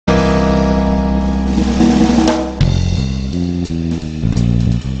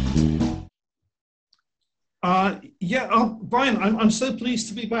Yeah, Brian, I'm so pleased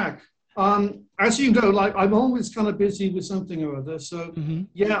to be back. As you know, like I'm always kind of busy with something or other. So Hmm.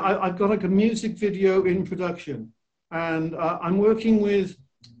 yeah, I've got like a music video in production, and I'm working with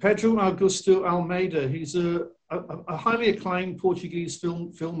Pedro Augusto Almeida. He's a highly acclaimed Portuguese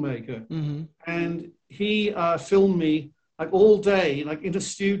filmmaker, Hmm. and he filmed me like all day, like in a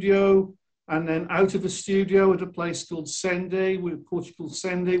studio, and then out of a studio at a place called Sende, with Portugal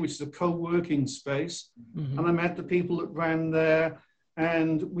Sende, which is a co-working space. And I Hmm. met the people that ran there,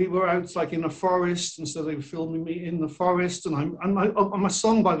 and we were out like in a forest, and so they were filming me in the forest. And my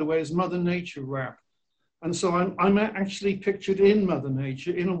song, by the way, is Mother Nature rap, and so I'm actually pictured in Mother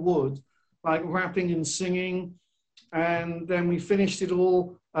Nature in a wood, like rapping and singing, and then we finished it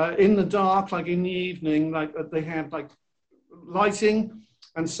all in the dark, like in the evening, like they had like lighting,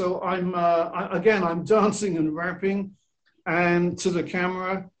 and so again I'm dancing and rapping, and to the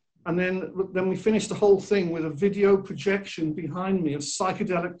camera, and then we finished the whole thing with a video projection behind me, a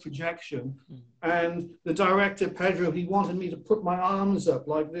psychedelic projection, and the director Pedro, he wanted me to put my arms up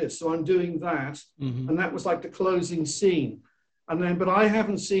like this, so I'm doing that, Hmm. and that was like the closing scene. And then, but I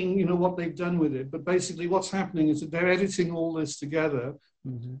haven't seen, what they've done with it. But basically, what's happening is that they're editing all this together,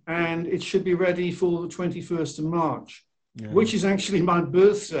 Hmm. and it should be ready for the 21st of March, Yeah. which is actually my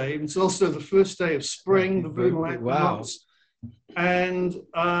birthday. It's also the first day of spring, Happy the vernal birthday. Wow. equinox. And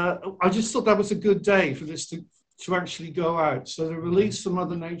I just thought that was a good day for this to actually go out. So the Hmm. release for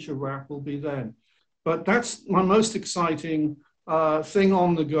Mother Nature Rap will be then. But that's my most exciting thing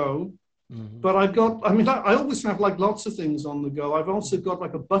on the go. Hmm. But I mean, I always have like lots of things on the go. I've also got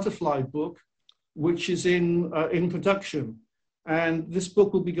like a butterfly book, which is in production. And this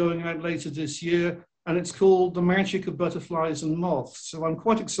book will be going out later this year, and it's called The Magic of Butterflies and Moths. So I'm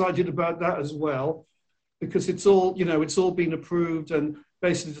quite excited about that as well, because it's all been approved, and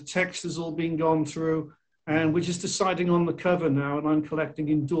basically the text has all been gone through, and we're just deciding on the cover now, and I'm collecting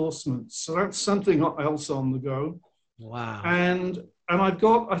endorsements. So that's something else on the go. Wow. And I've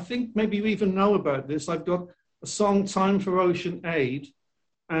got, I think maybe you even know about this, I've got a song, Time for Ocean Aid,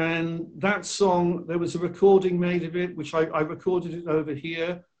 and that song, there was a recording made of it, which I recorded it over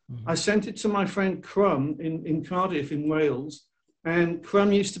here. I Hmm. sent it to my friend Crumb in Cardiff in Wales. And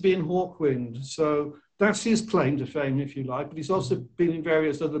Crumb used to be in Hawkwind. So that's his claim to fame, if you like. But he's also Hmm. been in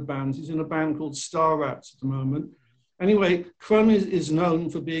various other bands. He's in a band called Star Rats at the moment. Anyway, Crumb is known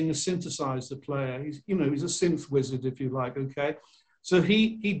for being a synthesizer player. He's a synth wizard, if you like, okay? So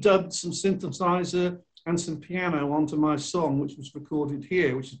he dubbed some synthesizer and some piano onto my song, which was recorded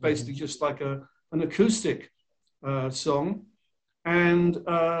here, which is basically Hmm. just like an acoustic song. And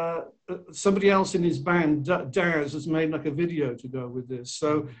somebody else in his band, Daz, has made like a video to go with this.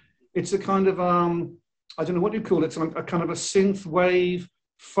 So it's a kind of, I don't know what you call it, it's like a kind of a synth wave,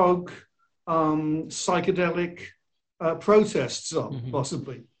 folk, psychedelic protest song, Hmm.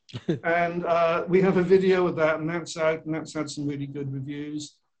 possibly. And we have a video of that, and that's out, and that's had some really good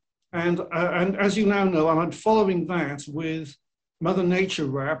reviews. And as you now know, I'm following that with Mother Nature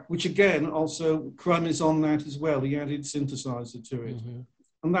Rap, which again also Crumb is on that as well. He added synthesizer to it, Hmm.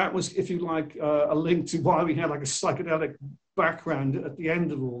 and that was, if you like, a link to why we had like a psychedelic background at the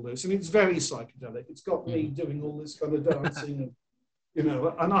end of all this. And it's very psychedelic. It's got me Hmm. doing all this kind of dancing, and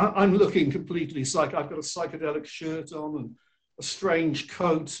and I'm looking completely psych. I've got a psychedelic shirt on and a strange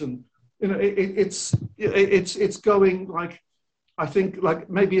coat, and it's going like, I think, like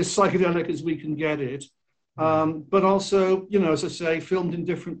maybe as psychedelic as we can get it. But also, as I say, filmed in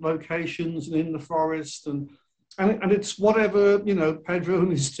different locations and in the forest, and it's whatever Pedro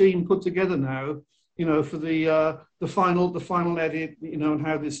and his team put together now, for the final edit, and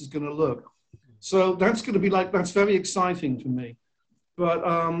how this is going to look. So that's going to be like, that's very exciting to me. But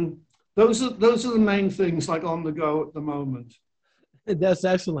those are the main things like on the go at the moment. That's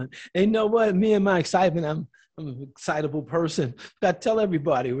excellent. And you know what? Me and my excitement, I'm an excitable person. Got to tell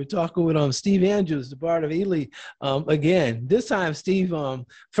everybody we're talking with Steve Andrews, the Bard of Ely. Again, this time, Steve.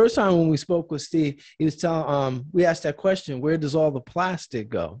 First time when we spoke with Steve, he was telling. We asked that question: where does all the plastic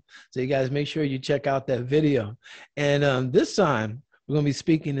go? So you guys make sure you check out that video. And this time we're going to be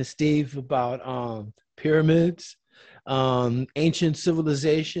speaking to Steve about pyramids, ancient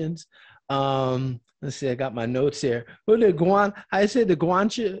civilizations. Let's see, I got my notes here. Who the Guan? I said the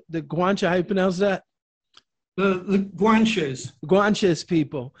Guancha. How you pronounce that? The Guanches. Guanches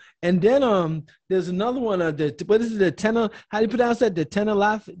people. And then there's another one. What is it? The Tena? How do you pronounce that? The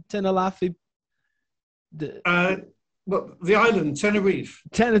Tenalafi. The Uh, well, the island, Tenerife.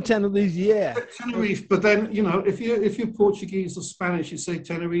 Tenerife. Yeah. Tenerife, but then if you're Portuguese or Spanish, you say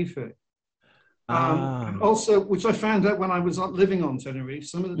Tenerife. And Ah. also, which I found out when I was living on Tenerife,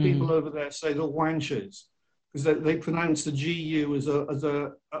 some of the people Mm-hmm. over there say the Guanches. because they pronounce the GU as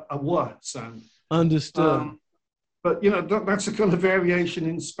a W sound. Understood. But, that's a kind of variation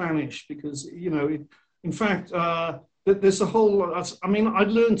in Spanish because, in fact, there's a whole lot. I mean, I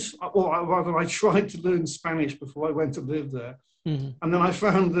learned, or rather, I tried to learn Spanish before I went to live there. Mm-hmm. And then I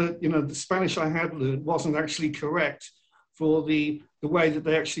found that, the Spanish I had learned wasn't actually correct for the way that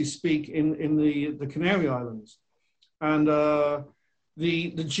they actually speak in the Canary Islands. And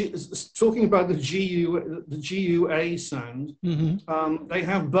talking about the GUA sound, Mm-hmm. they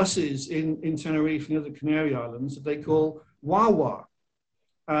have buses in Tenerife and the Canary Islands that they call Wawa,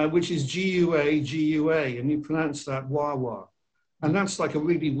 which is GUA, and you pronounce that Wawa. And that's like a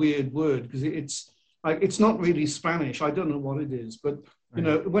really weird word because it's not really Spanish. I don't know what it is, but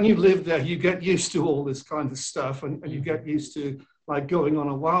when you live there, you get used to all this kind of stuff, and you get used to like going on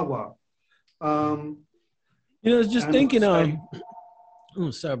a Wawa. Just thinking,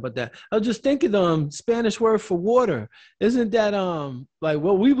 oh, sorry about that. I was just thinking, Spanish word for water. Isn't that like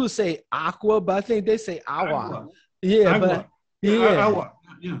what we would say aqua, but I think they say agua. Yeah, agua. but yeah. Agua.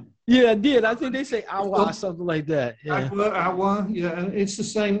 Yeah. Yeah, I did. I think they say agua, something like that. Yeah. Agua, yeah, and it's the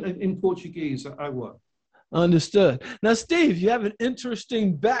same in Portuguese, agua. Understood. Now, Steve, you have an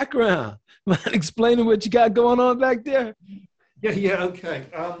interesting background. Mind explaining what you got going on back there? Yeah, okay.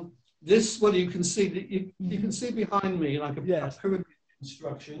 You can see that you can see behind me like a pyramid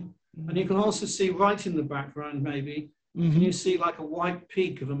construction, and you can also see right in the background maybe. Can you see like a white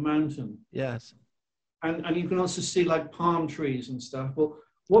peak of a mountain? Yes. And you can also see like palm trees and stuff.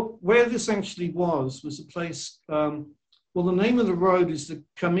 Well, where this actually was a place. The name of the road is the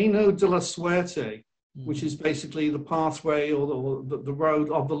Camino de la Suerte, which is basically the pathway or the road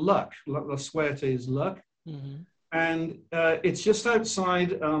of the luck. La Suerte is luck. And it's just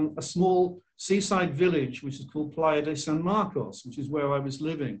outside a small seaside village, which is called Playa de San Marcos, which is where I was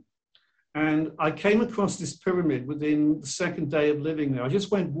living. And I came across this pyramid within the second day of living there. I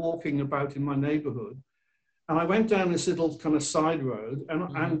just went walking about in my neighborhood. And I went down this little kind of side road,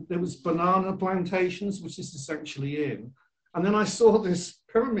 and there was banana plantations, which this is actually in. And then I saw this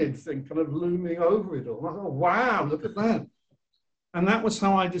pyramid thing kind of looming over it all. I thought, wow, look at that. And that was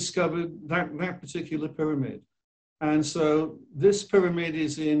how I discovered that particular pyramid. And so this pyramid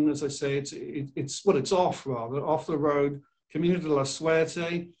is in, as I say, it's off the road, Camino de la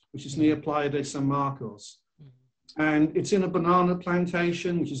Suerte, which is near Playa de San Marcos. And it's in a banana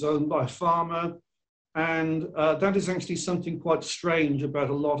plantation, which is owned by a farmer. And that is actually something quite strange about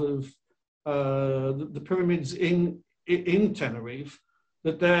a lot of the pyramids in Tenerife,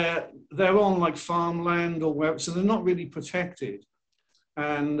 that they're on like farmland or where, so they're not really protected.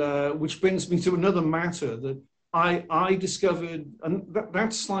 And which brings me to another matter that I discovered, and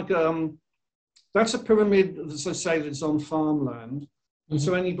that's like that's a pyramid, as I say, that's on farmland, and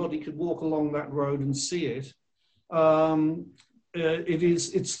so anybody could walk along that road and see it.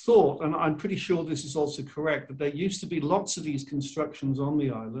 It's thought, and I'm pretty sure this is also correct, that there used to be lots of these constructions on the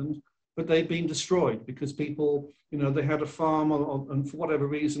island, but they've been destroyed because people, they had a farm and for whatever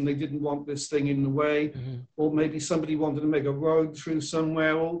reason, they didn't want this thing in the way, or maybe somebody wanted to make a road through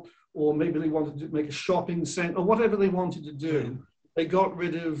somewhere, or maybe they wanted to make a shopping center, or whatever they wanted to do. They got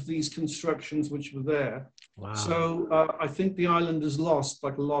rid of these constructions which were there. Wow. So I think the island has lost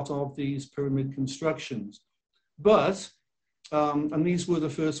like a lot of these pyramid constructions. But, and these were the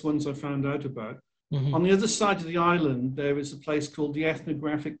first ones I found out about. On the other side of the island, there is a place called the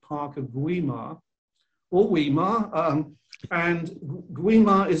Ethnographic Park of Güímar, or Weimar. And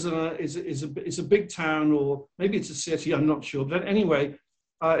Güímar is a big town, or maybe it's a city, I'm not sure. But anyway,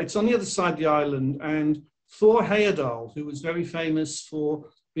 it's on the other side of the island. And Thor Heyerdahl, who was very famous for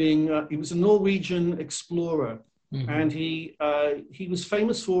being, he was a Norwegian explorer. And he was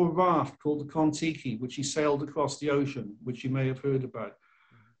famous for a raft called the Kon-Tiki, which he sailed across the ocean, which you may have heard about.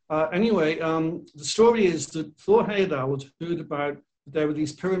 Anyway, the story is that Thor Heyerdahl had heard about there were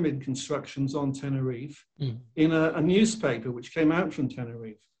these pyramid constructions on Tenerife in a newspaper which came out from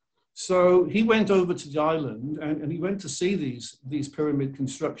Tenerife. So he went over to the island and he went to see these pyramid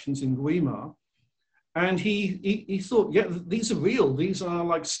constructions in Güímar. And he thought, yeah, these are real. These are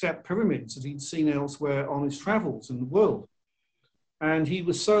like step pyramids that he'd seen elsewhere on his travels in the world. And he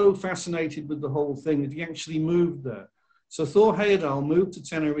was so fascinated with the whole thing that he actually moved there. So Thor Heyerdahl moved to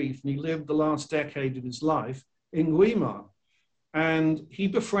Tenerife and he lived the last decade of his life in Güímar. And he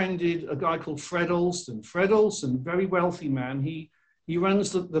befriended a guy called Fred Olsen. Fred Olsen, very wealthy man, he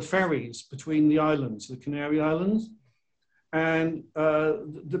runs the ferries between the islands, the Canary Islands. And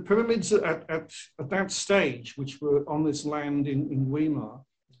the pyramids at that stage, which were on this land in Güímar,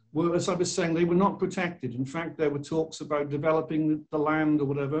 were, as I was saying, they were not protected. In fact, there were talks about developing the land or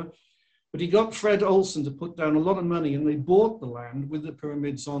whatever. But he got Fred Olson to put down a lot of money, and they bought the land with the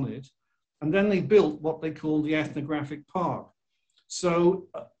pyramids on it. And then they built what they call the ethnographic park. So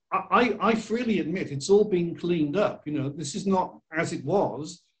I freely admit it's all been cleaned up. You know, this is not as it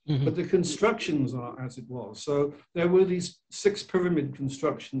was, but the constructions are as it was. So there were these 6 pyramid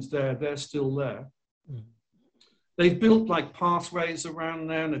constructions there. They're still there. They've built like pathways around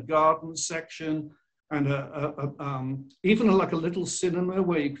there and a garden section and even like a little cinema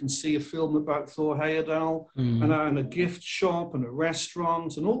where you can see a film about Thor Heyerdahl and a gift shop and a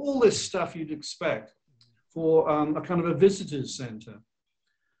restaurant and all this stuff you'd expect for a kind of a visitor's center.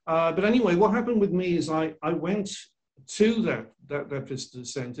 But anyway, what happened with me is I went to that visitor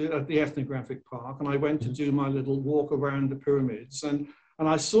center at the ethnographic park, and I went to do my little walk around the pyramids, and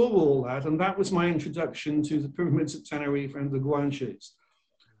I saw all that, and that was my introduction to the pyramids at Tenerife and the Guanches.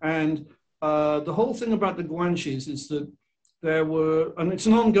 And the whole thing about the Guanches is that there were, and it's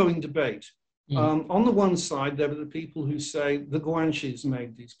an ongoing debate. On the one side, there were the people who say the Guanches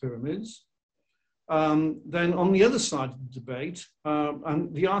made these pyramids. Then on the other side of the debate,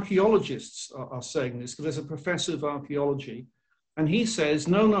 and the archaeologists are saying this, because there's a professor of archaeology, and he says,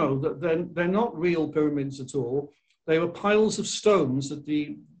 no, that they're not real pyramids at all. They were piles of stones that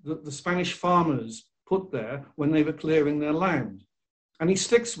the Spanish farmers put there when they were clearing their land. And he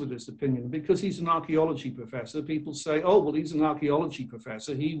sticks with this opinion because he's an archaeology professor. People say, oh, well, he's an archaeology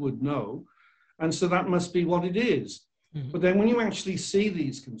professor, he would know. And so that must be what it is. But then when you actually see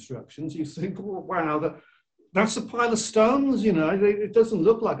these constructions, you think, oh, wow, that's a pile of stones, you know, it doesn't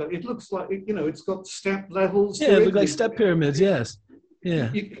look like it. It looks like, you know, it's got step levels. Yeah, it looks like step pyramids, yes.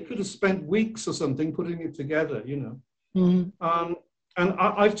 Yeah. You could have spent weeks or something putting it together, you know. And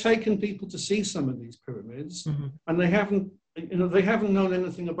I've taken people to see some of these pyramids, and they haven't known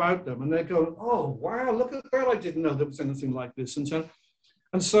anything about them. And they're going, oh, wow, look at that. I didn't know there was anything like this.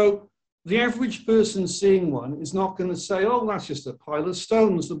 And so the average person seeing one is not going to say, oh, that's just a pile of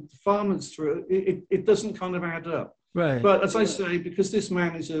stones the farmers threw. It doesn't kind of add up. Right. But as I say, because this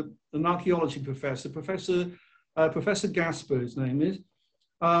man is an archaeology professor, Professor Gasper, his name is,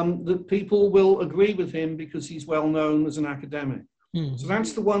 that people will agree with him because he's well known as an academic. So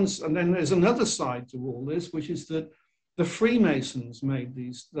that's the ones. And then there's another side to all this, which is that the Freemasons made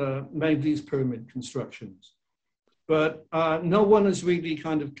these pyramid constructions. But no one has really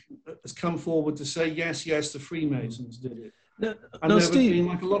kind of has come forward to say, yes, the Freemasons did it. And there's been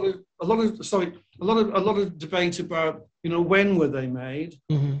like a lot of debate about, you know, when were they made,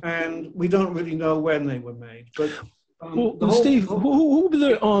 and we don't really know when they were made. But Steve, who were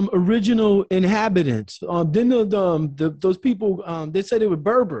the original inhabitants? Didn't those people? They said they were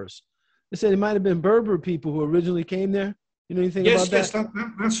Berbers. They said it might have been Berber people who originally came there. You know anything about that? Yes,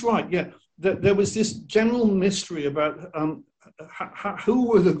 that's right. Yeah, there was this general mystery about who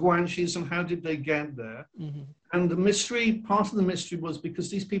were the Guanches and how did they get there. And the mystery, part of the mystery was because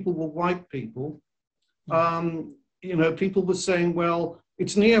these people were white people. You know, people were saying, well,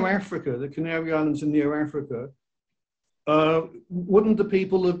 it's near Africa, the Canary Islands are near Africa. Wouldn't the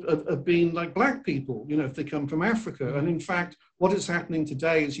people have been like black people, you know, if they come from Africa? And in fact, what is happening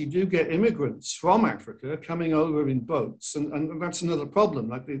today is you do get immigrants from Africa coming over in boats, and that's another problem,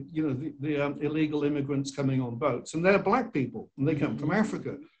 like the illegal immigrants coming on boats, and they're black people, and they come from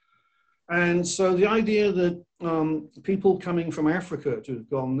Africa. And so the idea that people coming from Africa to have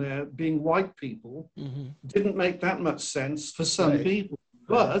gone there being white people didn't make that much sense for some people.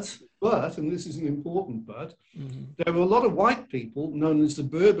 But, and this is an important but, there were a lot of white people known as the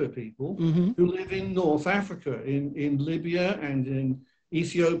Berber people who live in North Africa, in Libya and in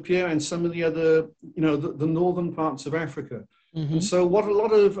Ethiopia and some of the other, you know, the northern parts of Africa. And so what a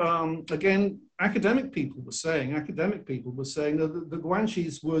lot of, again, academic people were saying that the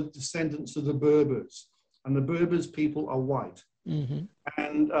Guanches were descendants of the Berbers, and the Berbers people are white.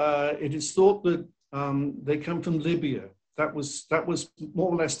 And it is thought that they come from Libya. That was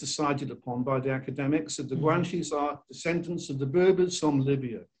more or less decided upon by the academics, that the Guanches are descendants of the Berbers from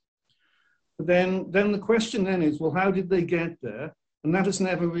Libya. But then the question then is, well, how did they get there? And that has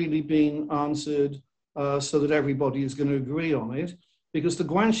never really been answered so that everybody is going to agree on it, because the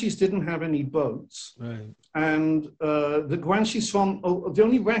Guanches didn't have any boats. Right. And the Guanches the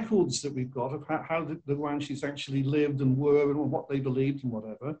only records that we've got of how the Guanches actually lived and were and what they believed and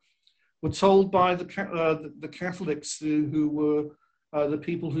whatever, were told by the Catholics who were the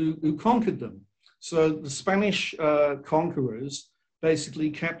people who conquered them. So the Spanish conquerors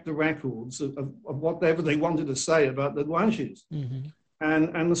basically kept the records of whatever they wanted to say about the Guanches.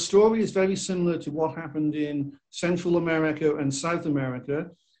 And the story is very similar to what happened in Central America and South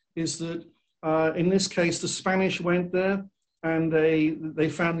America, is that in this case, the Spanish went there and they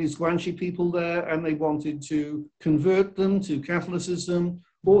found these Guanche people there, and they wanted to convert them to Catholicism,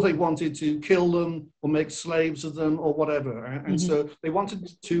 or they wanted to kill them or make slaves of them or whatever. And so they wanted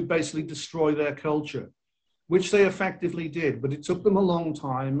to basically destroy their culture, which they effectively did, but it took them a long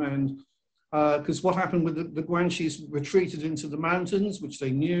time. And because what happened with the Guanches retreated into the mountains, which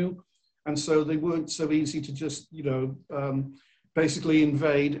they knew, and so they weren't so easy to just, basically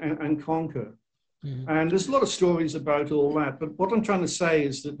invade and conquer. And there's a lot of stories about all that, but what I'm trying to say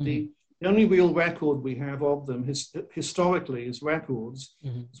is that the only real record we have of them historically as records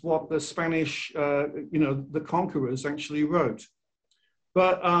is what the Spanish, the conquerors actually wrote.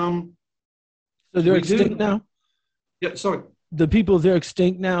 But so they're extinct now? Yeah, sorry. The people, they're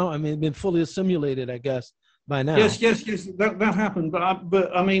extinct now? I mean, been fully assimilated, I guess, by now. Yes, that happened.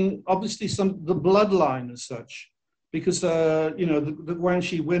 But I mean, obviously the bloodline as such, because the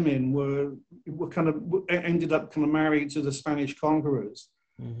Guanche women were kind of ended up kind of married to the Spanish conquerors,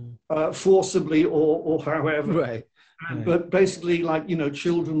 forcibly or however. Right. But basically,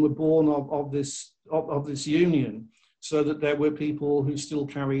 children were born of this union, so that there were people who still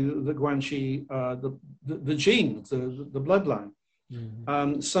carry the Guanche, the gene, the bloodline.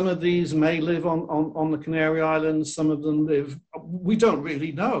 Some of these may live on the Canary Islands. Some of them live. We don't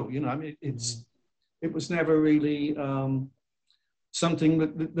really know. I mean, it was never really something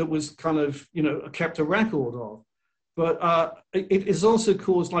that was kind of kept a record of. But it has also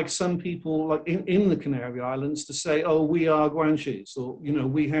caused some people in the Canary Islands to say, "Oh, we are Guanches," or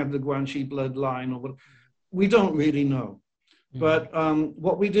we have the Guanche bloodline, or what. We don't really know. But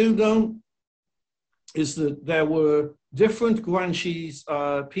what we do know is that there were different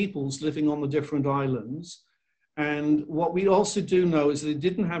Guanche peoples living on the different islands. And what we also do know is that they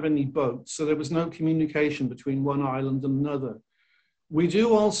didn't have any boats, so there was no communication between one island and another. We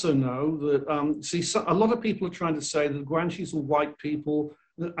do also know that, a lot of people are trying to say that Guanches were white people,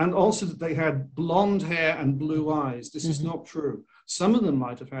 and also that they had blonde hair and blue eyes. This is not true. Some of them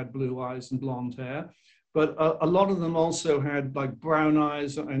might have had blue eyes and blonde hair, but a lot of them also had brown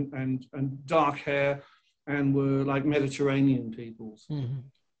eyes and dark hair, and were Mediterranean peoples.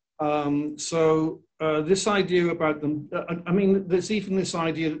 This idea about them, I mean, there's even this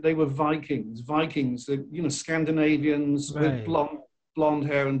idea that they were Vikings, Scandinavians with blonde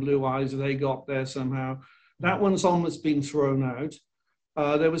hair and blue eyes, they got there somehow. That one's almost been thrown out.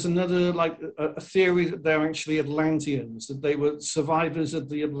 There was another, a theory that they're actually Atlanteans, that they were survivors of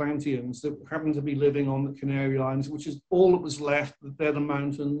the Atlanteans that happened to be living on the Canary Islands, which is all that was left, that they're the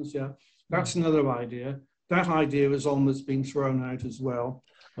mountains, That's another idea. That idea has almost been thrown out as well.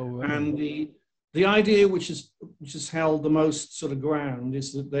 Oh, right. And the idea which is held the most sort of ground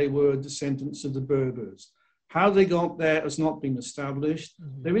is that they were descendants of the Berbers. How they got there has not been established.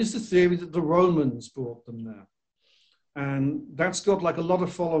 There is the theory that the Romans brought them there. And that's got a lot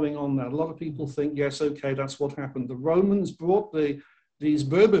of following on that. A lot of people think, yes, okay, that's what happened. The Romans brought these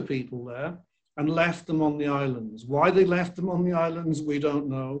Berber people there and left them on the islands. Why they left them on the islands, we don't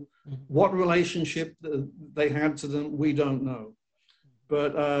know. What relationship they had to them, we don't know.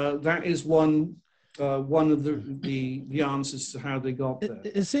 But that is one of the answers to how they got there.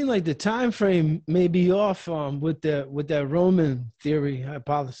 It seemed like the time frame may be off with that Roman theory,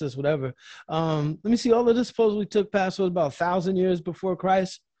 hypothesis, whatever. Let me see. All of this supposedly took place was about 1,000 years before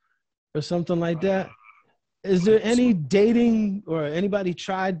Christ, or something like that. Is there any dating, or anybody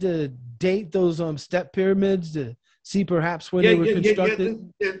tried to date those step pyramids to see perhaps when they were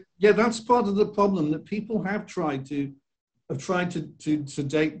constructed? Yeah, that's part of the problem, that people have tried to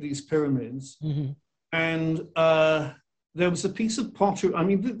date these pyramids. And there was a piece of pottery. I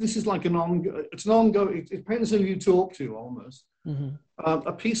mean, this is an ongoing, it depends who you talk to almost.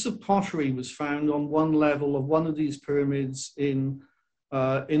 A piece of pottery was found on one level of one of these pyramids in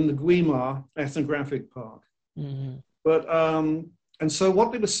the Guimar Ethnographic Park. But, and so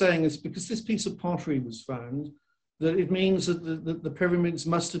what they were saying is, because this piece of pottery was found, that it means that the pyramids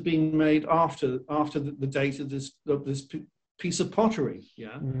must have been made after the date of this piece of pottery.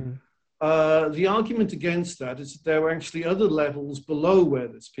 The argument against that is that there were actually other levels below where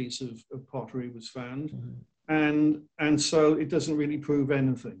this piece of pottery was found, and so it doesn't really prove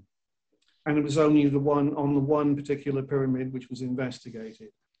anything. And it was only the one particular pyramid which was investigated.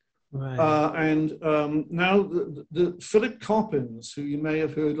 Right. Now the Philip Coppens, who you may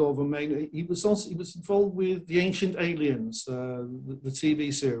have heard of, he was involved with the Ancient Aliens, the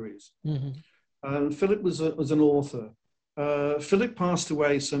TV series. Philip was an author. Philip passed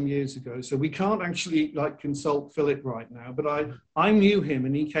away some years ago, so we can't actually consult Philip right now. But I knew him,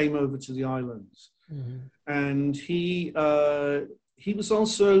 and he came over to the islands, and he was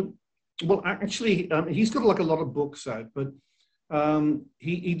also, well, actually, he's got a lot of books out, but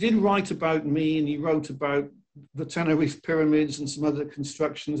He did write about me, and he wrote about the Tenerife pyramids and some other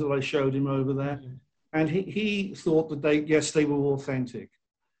constructions that I showed him over there. Mm-hmm. And he thought that yes, they were authentic.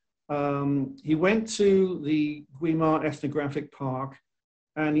 He went to the Guimar Ethnographic Park,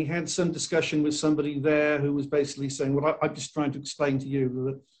 and he had some discussion with somebody there who was basically saying, well, I'm just trying to explain to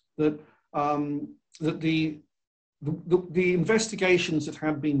you that the investigations that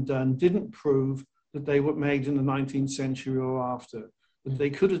had been done didn't prove that they were made in the 19th century or after, that they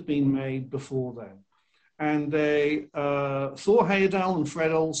could have been made before then. And they, Thor Heyerdahl and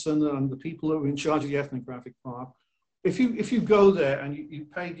Fred Olsen and the people that were in charge of the Ethnographic Park, if you go there and you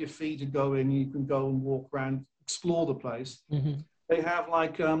paid your fee to go in, you can go and walk around, explore the place. Mm-hmm. They have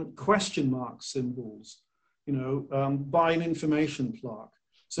like question mark symbols, by an information plaque.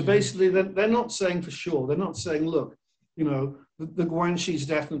 So basically, they're not saying for sure. They're not saying, look, the Guanxis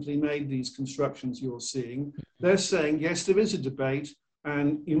definitely made these constructions you're seeing. They're saying, yes, there is a debate,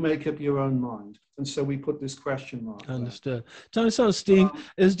 and you make up your own mind. And so we put this question mark. Understood. Tell me something, Steve.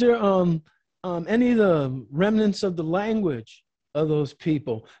 Is there any of the remnants of the language of those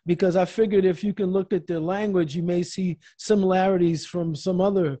people? Because I figured if you can look at their language, you may see similarities from some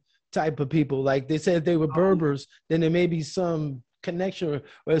other type of people. Like they said they were Berbers, then there may be some connection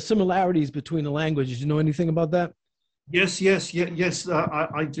or similarities between the languages. You know anything about that? Yes,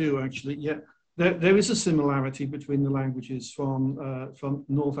 I do actually. Yeah, there is a similarity between the languages from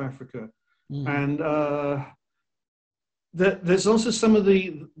North Africa, and there's also some of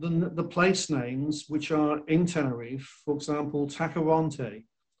the place names which are in Tenerife. For example, Tacoronte,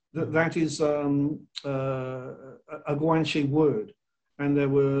 that is a Guanche word, and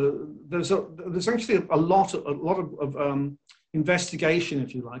there's actually a lot of investigation,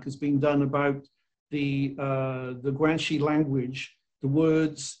 if you like, has been done about the Guanche language, the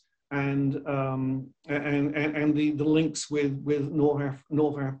words, and the links with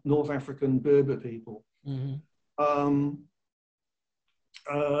North African Berber people. Mm-hmm.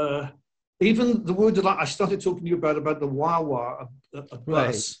 Even the word that I started talking to you about the wawa, a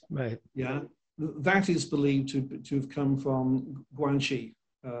bus, right? Yeah, that is believed to have come from Guanche,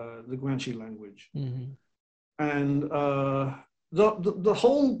 the Guanche language, mm-hmm. And the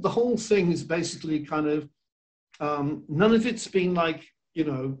whole thing is basically kind of none of it's been like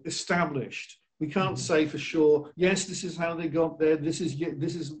established. We can't say for sure, yes, this is how they got there. This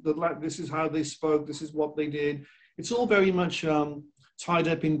is how they spoke. This is what they did. It's all very much tied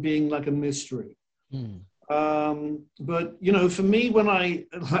up in being like a mystery. Mm. But for me,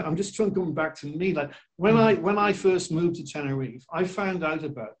 I'm just trying to come back to me, like when I first moved to Tenerife, I found out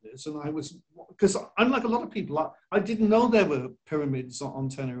about this, and because unlike a lot of people, I didn't know there were pyramids on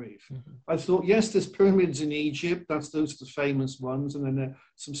Tenerife. Mm-hmm. I thought, yes, there's pyramids in Egypt. Those are the famous ones, and then there are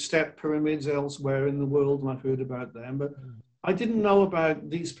some step pyramids elsewhere in the world, and I've heard about them, but I didn't know about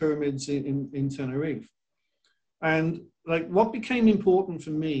these pyramids in Tenerife. And like what became important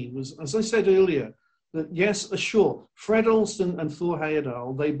for me was, as I said earlier, that yes, sure, Fred Olsen and Thor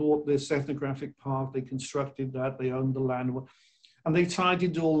Heyerdahl, they bought this ethnographic park, they constructed that, they owned the land, and they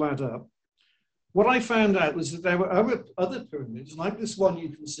tidied all that up. What I found out was that there were other pyramids, like this one you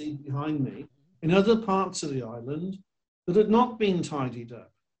can see behind me, in other parts of the island that had not been tidied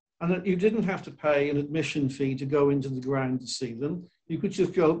up, and that you didn't have to pay an admission fee to go into the ground to see them. You could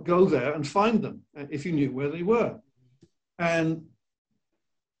just go there and find them if you knew where they were. And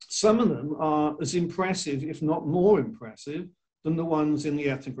some of them are as impressive, if not more impressive, than the ones in the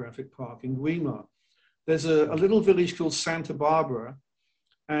ethnographic park in Guimar. There's a little village called Santa Barbara,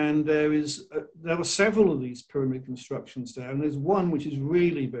 and there were several of these pyramid constructions there, and there's one which is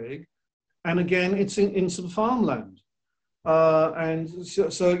really big, and again, it's in some farmland. And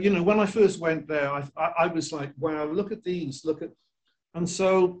so when I first went there, I was like, wow, look at these, and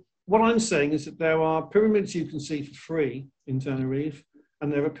so what I'm saying is that there are pyramids you can see for free in Tenerife,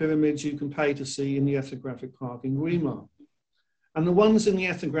 and there are pyramids you can pay to see in the ethnographic park in Guimar. And the ones in the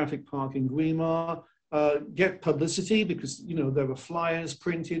ethnographic park in Guimar get publicity because, there were flyers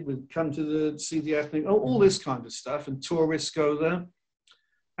printed with come to see the ethnic, all this kind of stuff, and tourists go there.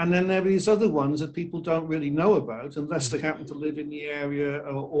 And then there are these other ones that people don't really know about unless they happen to live in the area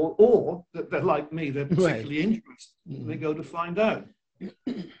or that they're like me, they're particularly interested, and they go to find out.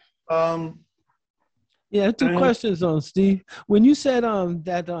 Yeah, two questions on Steve. When you said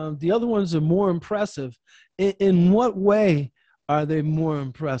that the other ones are more impressive, in what way are they more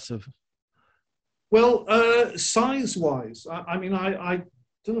impressive? Well, size-wise, I mean, I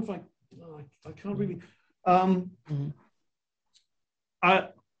don't know if I can't really.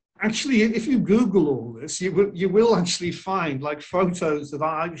 actually, if you Google all this, you will actually find like photos that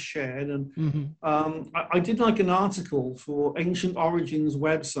I've shared, and I did like an article for Ancient Origins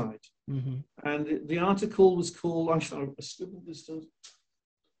website, and the article was called. I scribbled this down.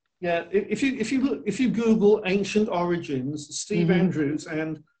 Yeah, if you Google Ancient Origins, Steve Andrews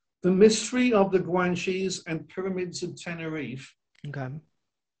and the Mystery of the Guanches and Pyramids of Tenerife. Okay.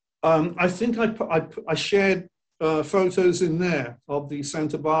 I think I shared photos in there of the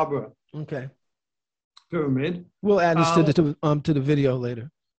Santa Barbara pyramid. We'll add this to the video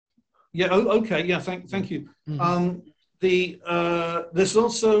later. Yeah. Okay. Yeah. Thank you. There's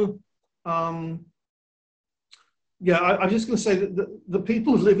also I'm just going to say that the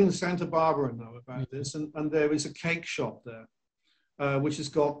people who live in Santa Barbara know about this, and there is a cake shop there, which has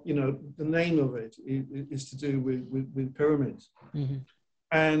got, the name of it is to do with pyramids.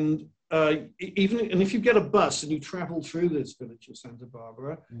 And if you get a bus and you travel through this village of Santa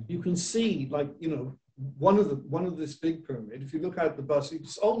Barbara, you can see one of this big pyramid. If you look out the bus, you can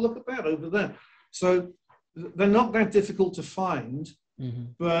say, oh, look at that over there. So they're not that difficult to find,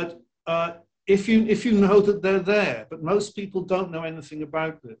 but if you know that they're there, but most people don't know anything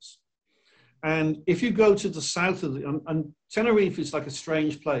about this. And if you go to the south of and Tenerife is like a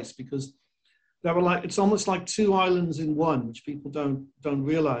strange place because there were it's almost like two islands in one, which people don't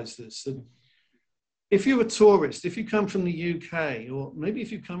realize this. That if you're a tourist, if you come from the UK, or maybe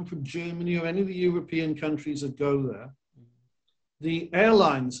if you come from Germany or any of the European countries that go there, the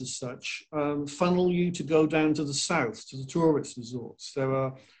airlines as such funnel you to go down to the south, to the tourist resorts.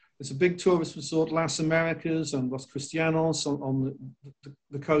 There's a big tourist resort, Las Americas and Los Cristianos on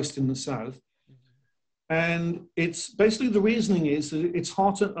the coast in the south. And it's basically, the reasoning is that it's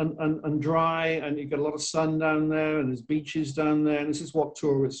hot and dry, and you get a lot of sun down there, and there's beaches down there, and this is what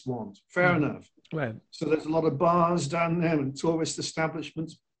tourists want. Fair enough. Right. So there's a lot of bars down there and tourist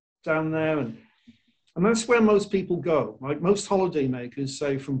establishments down there, and that's where most people go. Like most holiday makers,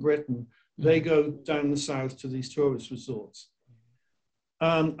 say from Britain, they go down the south to these tourist resorts.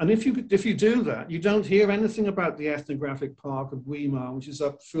 And if you do that, you don't hear anything about the ethnographic park of Weimar, which is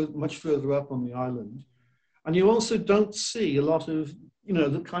much further up on the island. And you also don't see a lot of,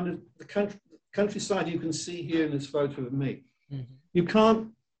 the kind of the countryside you can see here in this photo of me. You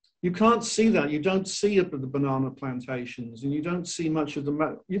can't see that. You don't see the banana plantations, and you don't see much of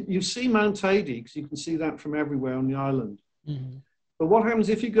you see Mount Adie, because you can see that from everywhere on the island. But what happens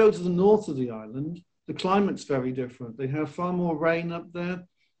if you go to the north of the island? The climate's very different. They have far more rain up there.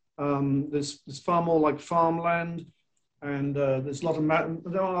 There's far more like farmland, and there's a lot of mountain.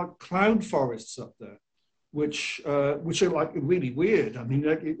 There are cloud forests up there, which are like really weird. I mean,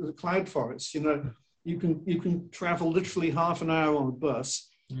 the cloud forests. You can travel literally half an hour on a bus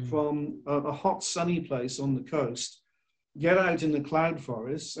from a hot, sunny place on the coast, get out in the cloud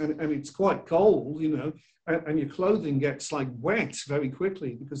forests, and it's quite cold, and your clothing gets like wet very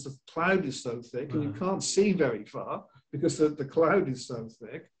quickly because the cloud is so thick, and you can't see very far because the cloud is so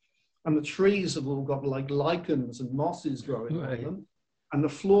thick, and the trees have all got like lichens and mosses growing on them, and the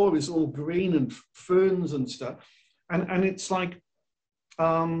floor is all green and ferns and stuff, and it's like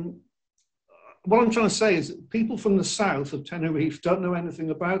what I'm trying to say is that people from the south of Tenerife don't know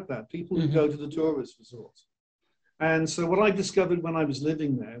anything about that. People who go to the tourist resorts. And so what I discovered when I was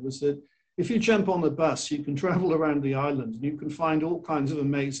living there was that if you jump on the bus, you can travel around the island and you can find all kinds of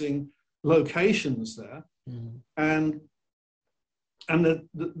amazing locations there. And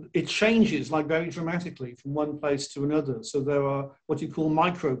it changes like very dramatically from one place to another. So there are what you call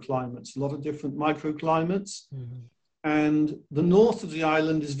microclimates, a lot of different microclimates. And the north of the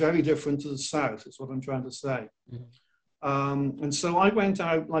island is very different to the south, is what I'm trying to say. And so I went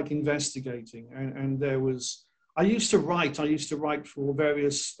out like investigating, and I used to write for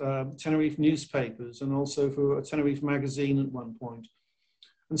various Tenerife newspapers and also for a Tenerife magazine at one point.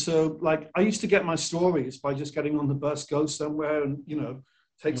 And so like I used to get my stories by just getting on the bus, go somewhere and,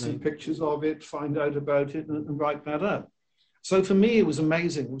 take some pictures of it, find out about it and write that up. So for me, it was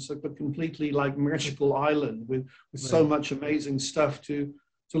amazing. It was like a completely like magical island with so much amazing stuff to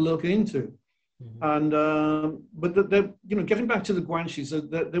look into. And but getting back to the Guanches,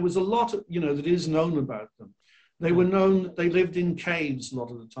 there was a lot that is known about them. They were known. They lived in caves a lot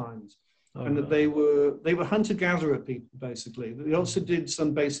of the times, and that they were hunter-gatherer people basically. They also did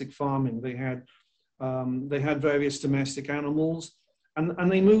some basic farming. They had various domestic animals,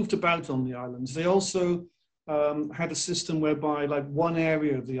 and they moved about on the islands. They also had a system whereby like one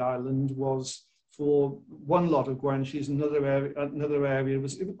area of the island was for one lot of Guanches, another area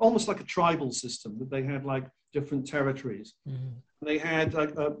was almost like a tribal system, that they had like different territories. They had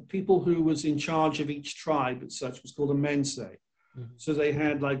people who was in charge of each tribe as such, was called a mense. So they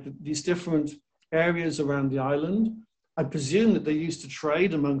had like these different areas around the island. I presume that they used to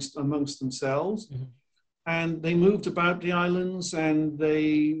trade amongst themselves, and they moved about the islands, and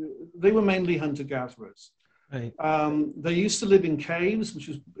they were mainly hunter-gatherers. Right. They used to live in caves, which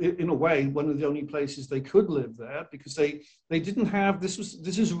was in a way one of the only places they could live there, because they didn't have, this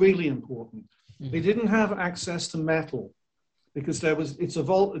is really important. They didn't have access to metal, because it's a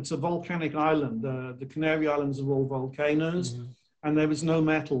volcanic island. The Canary Islands are all volcanoes, and there was no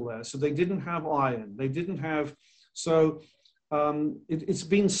metal there. So they didn't have iron. They didn't have, so it's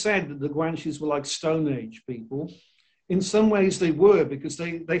been said that the Guanches were like Stone Age people. In some ways they were, because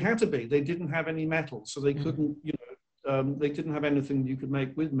they had to be. They didn't have any metal, so they couldn't, they didn't have anything you could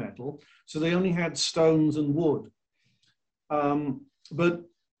make with metal. So they only had stones and wood.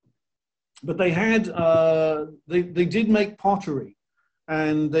 But they had, they did make pottery.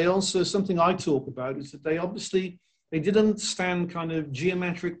 And they also, something I talk about is that they did understand kind of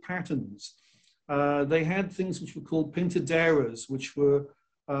geometric patterns. They had things which were called pintaderas, which were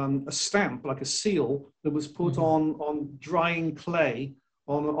a stamp, like a seal, that was put on drying clay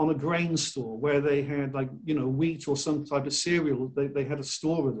on a grain store where they had, like, wheat or some type of cereal. They had a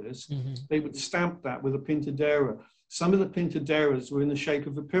store of this. They would stamp that with a pintadera. Some of the pintaderas were in the shape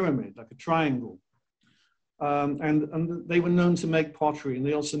of a pyramid, like a triangle. And they were known to make pottery, and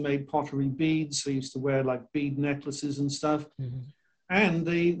they also made pottery beads. They used to wear like bead necklaces and stuff. And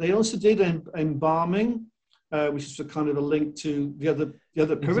they also did embalming, which is a kind of a link to the other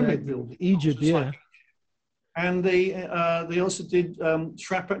pyramid building, Egypt, yeah. like, and they also did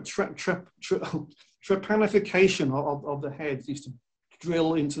trepanification of the head. They used to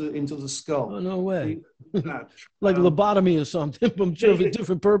drill into the skull. Oh, no way. Like lobotomy or something. I'm sure for a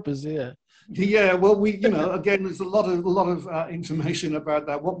different purpose, yeah. Yeah, well, again, there's a lot of information about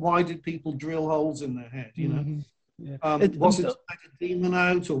that. Why did people drill holes in their head? Yeah. Was it to let a demon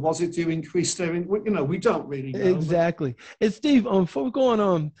out, or was it to increase their? We don't really know. Exactly. And Steve, before we go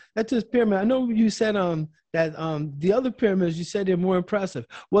on, at this pyramid, I know you said that the other pyramids, you said they're more impressive.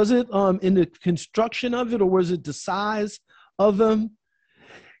 Was it in the construction of it, or was it the size of them?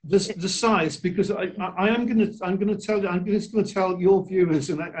 The size, because I'm going to tell your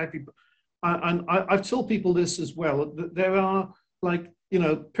viewers, and I've told people this as well, that there are, like,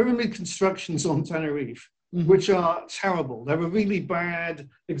 pyramid constructions on Tenerife, which are terrible. They're a really bad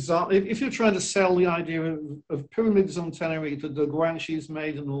example. If you're trying to sell the idea of pyramids on Tenerife that the Guanches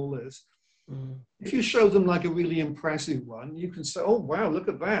made and all this, if you show them like a really impressive one, you can say, oh, wow, look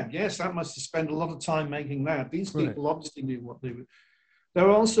at that. Yes, that must have spent a lot of time making that. These people obviously knew what they were. There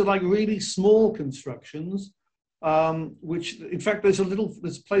are also like really small constructions, which, in fact, there's a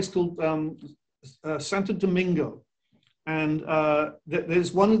place called Santo Domingo. And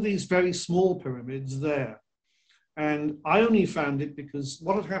there's one of these very small pyramids there. And I only found it because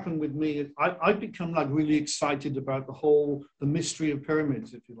what had happened with me, I'd become like really excited about the mystery of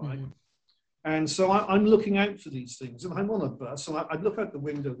pyramids, if you like. And so I'm looking out for these things, and I'm on a bus, and I look out the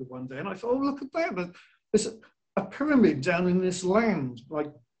window the one day, and I thought, oh, look at that. There's a pyramid down in this land, like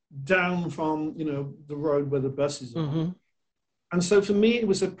down from, the road where the bus is on. And so for me, it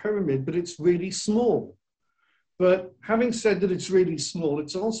was a pyramid, but it's really small. But having said that it's really small,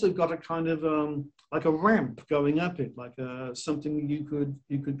 it's also got a kind of like a ramp going up it, like something you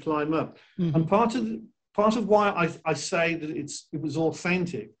could climb up. And part of why I say that it was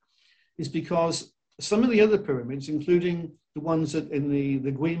authentic is because some of the other pyramids, including the ones in the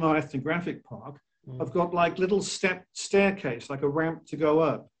Guimar Ethnographic Park, have got like little staircase, like a ramp to go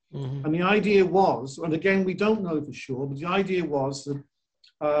up. And the idea was, and again, we don't know for sure, but the idea was that,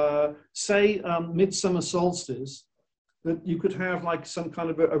 say, midsummer solstice, that you could have like some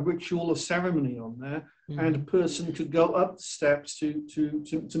kind of a ritual or ceremony on there, and a person could go up the steps to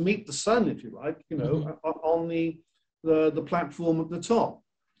meet the sun, if you like, on the platform at the top.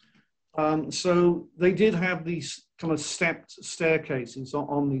 So they did have these kind of stepped staircases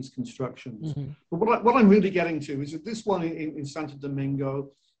on these constructions. But what I'm really getting to is that this one in Santo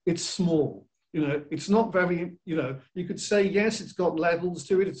Domingo, it's small. It's not very, you could say, yes, it's got levels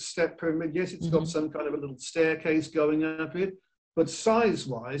to it. It's a step pyramid. Yes, it's got some kind of a little staircase going up it. But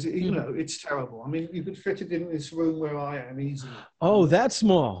size-wise, it's terrible. I mean, you could fit it in this room where I am easily. Oh, that's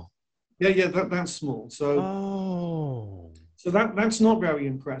small. Yeah, that's small. So, so that's not very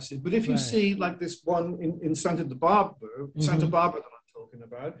impressive. But if you see like this one in Santa Barbara that I'm talking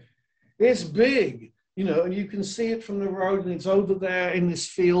about, it's big. And you can see it from the road, and it's over there in this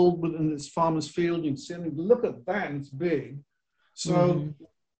field, within this farmer's field. You can see it, look at that, it's big. So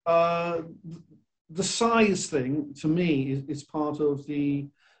the size thing, to me, is part of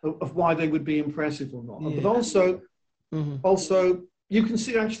why they would be impressive or not. But also, Mm-hmm. Also, you can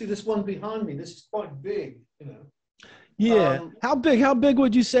see actually this one behind me. This is quite big, you know. Yeah. How big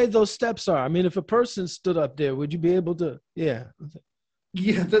would you say those steps are? I mean, if a person stood up there, would you be able to? Yeah.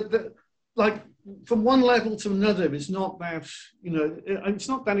 Yeah, like from one level to another is not that, you know, it's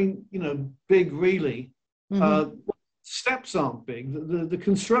not that, you know, big really. Mm-hmm. Steps aren't big, the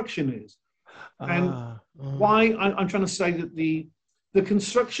construction is. And Uh-huh. why I'm trying to say that the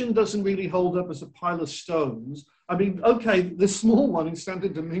construction doesn't really hold up as a pile of stones. I mean, okay, the small one in Santo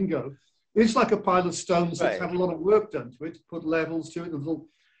Domingo is like a pile of stones that's Right. had a lot of work done to it, put levels to it.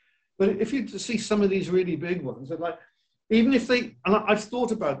 But if you see some of these really big ones, they're like, even if they, and I've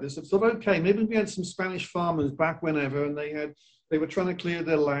thought about this, I've thought, okay, maybe we had some Spanish farmers back whenever, and they were trying to clear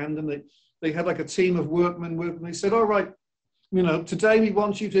their land, and they had like a team of workmen working. They said, all right, you know, today we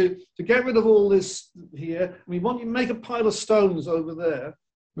want you to get rid of all this here. And we want you to make a pile of stones over there.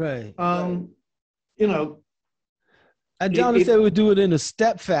 Right. You know, I doubt if they would do it in a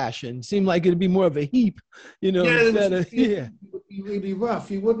step fashion. Seemed like it'd be more of a heap, you know, yeah, instead of, yeah. It would be really rough.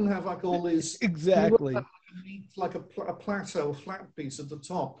 You wouldn't have like all these, Exactly. like a plateau, a flat piece at the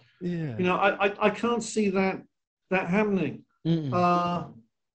top. Yeah. You know, I can't see that happening. Mm-mm.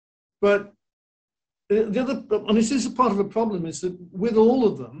 But the other, and this is a part of the problem, is that with all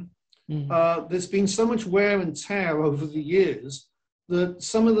of them, there's been so much wear and tear over the years that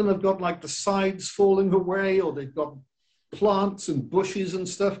some of them have got like the sides falling away, or they've got plants and bushes and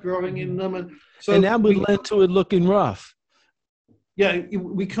stuff growing in them, and so and that would lend to it looking rough. Yeah,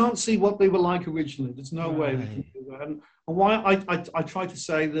 we can't see what they were like originally. There's no way we can do that. And why I try to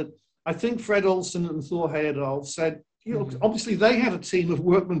say that I think Fred Olson and Thor Heyerdahl said, you know, obviously they had a team of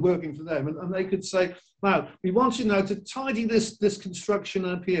workmen working for them, and they could say, now we want you now to tidy this construction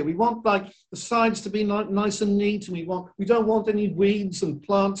up here. We want like the sides to be nice and neat, and we don't want any weeds and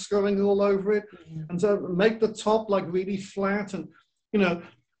plants growing all over it, and so make the top like really flat. And you know,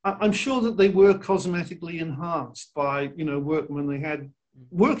 I'm sure that they were cosmetically enhanced by, you know, workmen they had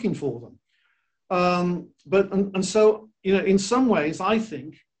working for them. But so, you know, in some ways, I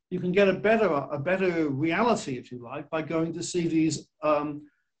think you can get a better reality, if you like, by going to see these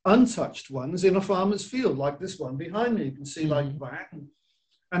untouched ones in a farmer's field, like this one behind me. You can see like that.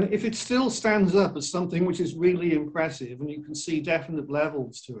 And if it still stands up as something which is really impressive, and you can see definite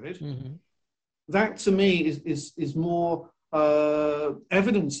levels to it, that to me is more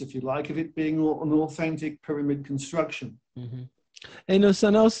evidence, if you like, of it being an authentic pyramid construction. Hey, you know,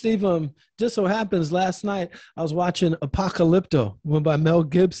 something else, Steve, just so happens last night I was watching Apocalypto, one by Mel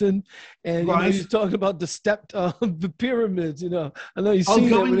Gibson, and you know, he's talking about the stepped the pyramids, you know. I know you've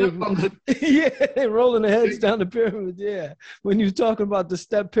seen that. Yeah, they're rolling their heads down the pyramid. Yeah, when you were talking about the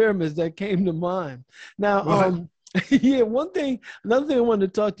step pyramids, that came to mind. Now, yeah, another thing I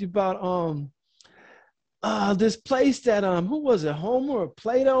wanted to talk to you about, this place that who was it, Homer or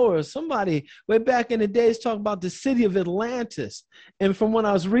Plato or somebody way back in the days talking about the city of Atlantis, and from what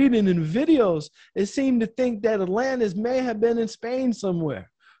I was reading in videos, it seemed to think that Atlantis may have been in Spain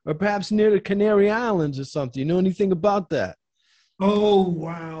somewhere, or perhaps near the Canary Islands or something. You know anything about that? Oh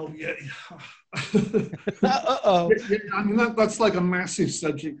wow, yeah. I mean that's like a massive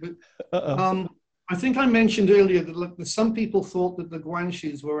subject, but I think I mentioned earlier that some people thought that the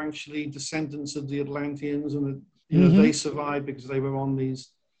Guanches were actually descendants of the Atlanteans, and that, you know, they survived because they were on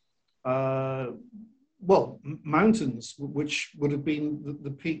these, mountains, which would have been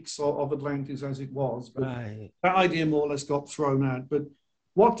the peaks of Atlantis as it was. But that idea more or less got thrown out. But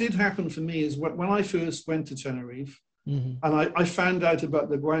what did happen for me is when I first went to Tenerife, and I found out about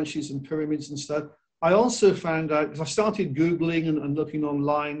the Guanches and pyramids and stuff, I also found out, because I started Googling and looking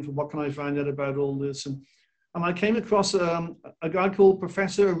online for what can I find out about all this. And I came across a guy called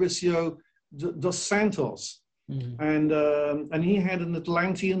Professor Auricio dos Santos. And he had an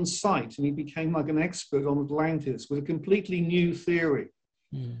Atlantean site, and he became like an expert on Atlantis with a completely new theory.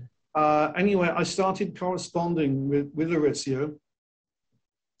 Anyway, I started corresponding with Auricio.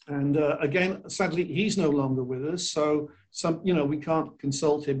 And again, sadly, he's no longer with us. So we can't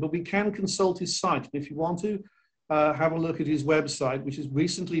consult him, but we can consult his site. And if you want to have a look at his website, which has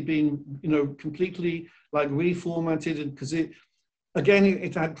recently been, you know, completely like reformatted, and because it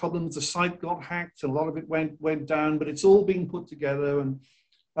had problems. The site got hacked, and a lot of it went down, but it's all been put together, and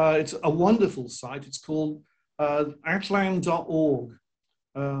it's a wonderful site. It's called atlan.org.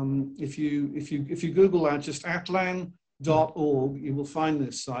 If you Google that, just atlan.org, you will find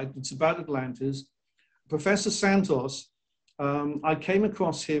this site. It's about Atlantis. Professor Santos, I came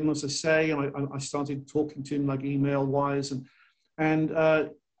across him, as I say, and I started talking to him like email-wise, and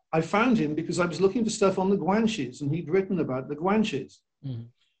I found him because I was looking for stuff on the Guanches, and he'd written about the Guanches.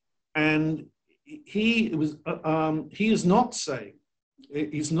 And he is not saying,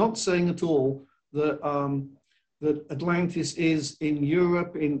 he's not saying at all that that Atlantis is in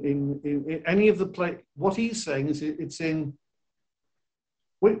Europe, in any of the place. What he's saying is it's in.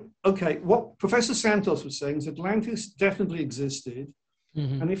 Okay, what Professor Santos was saying is Atlantis definitely existed,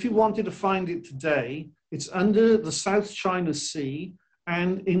 and if you wanted to find it today, it's under the South China Sea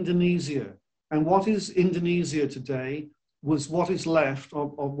and Indonesia. And what is Indonesia today was what is left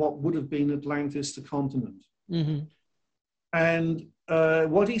of what would have been Atlantis, the continent. And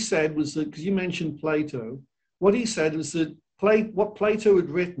what he said was that, because you mentioned Plato, what he said was that what Plato had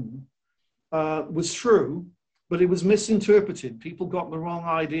written was true, but it was misinterpreted. People got the wrong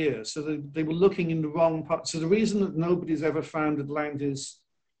idea. So they were looking in the wrong part. So the reason that nobody's ever found Atlantis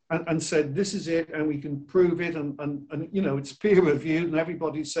and said, this is it, and we can prove it, and you know, it's peer reviewed, and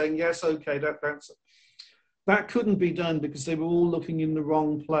everybody's saying, yes, okay, that couldn't be done because they were all looking in the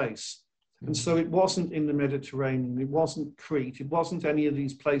wrong place. And so it wasn't in the Mediterranean, it wasn't Crete, it wasn't any of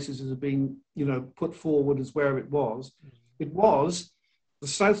these places that have been, you know, put forward as where it was. It was the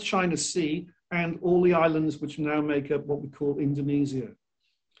South China Sea and all the islands which now make up what we call Indonesia.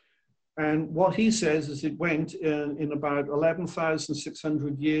 And what he says is it went in about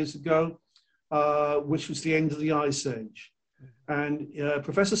 11,600 years ago, which was the end of the Ice Age. And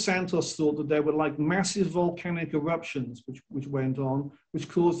Professor Santos thought that there were like massive volcanic eruptions which went on, which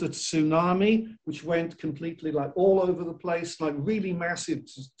caused a tsunami, which went completely like all over the place, like really massive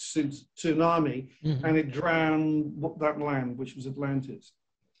tsunami, and it drowned that land, which was Atlantis.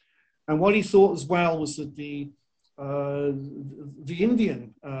 And what he thought as well was that the India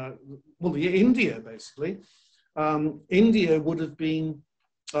basically, India would have been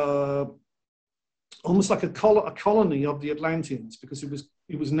almost like a colony of the Atlanteans because it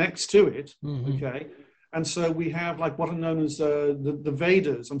was next to it, okay? And so we have like what are known as the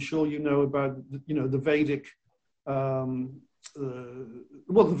Vedas. I'm sure you know about, you know, the Vedic, the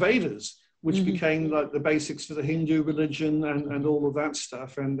Vedas, which became like the basics for the Hindu religion and all of that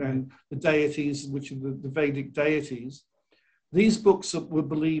stuff, and the deities, which are the Vedic deities. These books were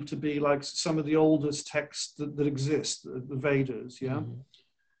believed to be like some of the oldest texts that exist, the Vedas, yeah?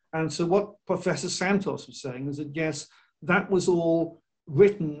 And so what Professor Santos was saying is that, yes, that was all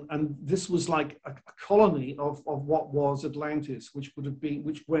written, and this was like a colony of what was Atlantis, which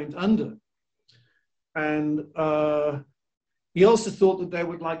went under. And he also thought that there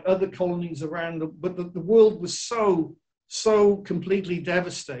were like other colonies around, but the world was so completely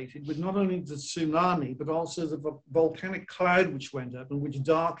devastated with not only the tsunami, but also the volcanic cloud which went up and which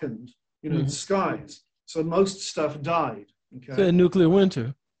darkened, you know, the skies. So most stuff died. Okay. So a nuclear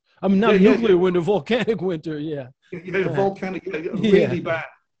winter. I mean, not nuclear winter, volcanic winter, volcanic, really bad.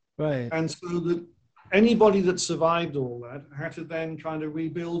 Right. And so that anybody that survived all that had to then kind of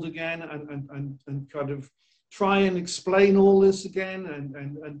rebuild again and kind of try and explain all this again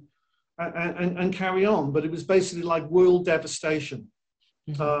and carry on. But it was basically like world devastation.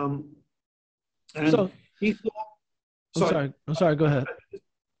 And so, he thought, I'm sorry, go ahead.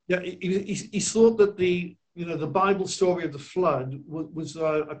 Yeah, he thought that the Bible story of the flood was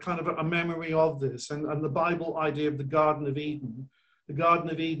a kind of a memory of this, and the Bible idea of the Garden of Eden. The Garden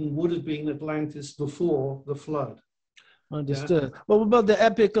of Eden would have been Atlantis before the flood. Understood. Yeah? Well, what about the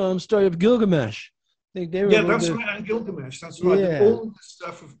epic story of Gilgamesh? I think they were that's right, and Gilgamesh. That's right. Yeah. All of this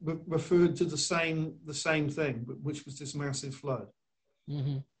stuff referred to the same thing, which was this massive flood.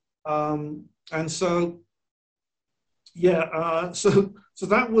 And so, so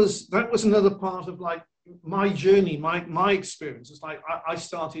that was another part of like my journey, my experience. It's like I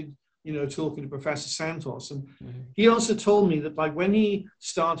started, you know, talking to Professor Santos, and he also told me that like when he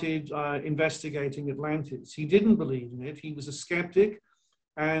started investigating Atlantis, he didn't believe in it. He was a skeptic,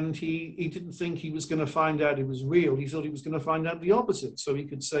 and he didn't think he was going to find out it was real. He thought he was going to find out the opposite, so he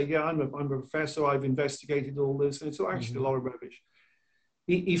could say, yeah, I'm a professor, I've investigated all this, and it's actually a lot of rubbish.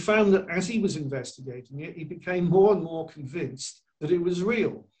 He found that as he was investigating it, he became more and more convinced that it was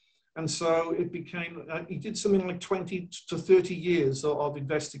real. And so it became, he did something like 20 to 30 years of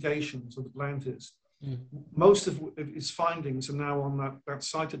investigations of Atlantis. Most of his findings are now on that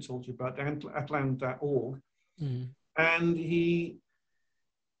site I told you about, atlant.org. And he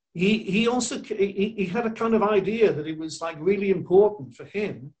also had a kind of idea that it was like really important for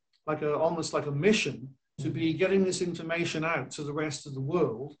him, like almost like a mission, to be getting this information out to the rest of the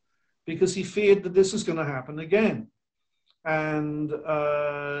world, because he feared that this was going to happen again. And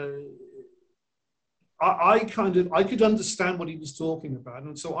I could understand what he was talking about,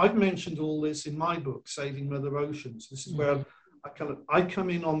 and so I've mentioned all this in my book, Saving Mother Oceans. This is where I come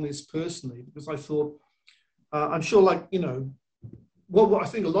in on this personally, because I thought I'm sure, like, you know, what I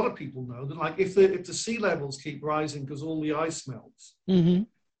think a lot of people know, that like if the sea levels keep rising because all the ice melts, Mm-hmm.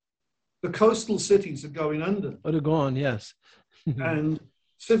 the coastal cities are going under. Oh, they're gone, yes. And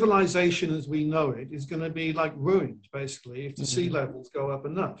civilization as we know it is going to be like ruined, basically, if the sea levels go up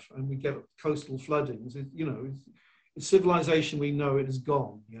enough and we get coastal floodings. Civilization we know it is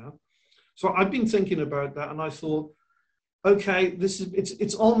gone. Yeah. So I've been thinking about that, and I thought, okay,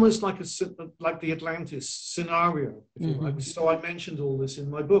 it's almost like the Atlantis scenario, if you like. So I mentioned all this in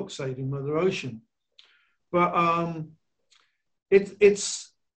my book, Saving Mother Ocean. But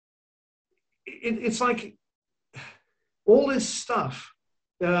it's like all this stuff.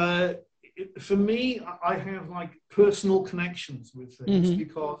 For me, I have like personal connections with things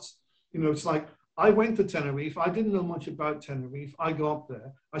because it's like I went to Tenerife. I didn't know much about Tenerife. I got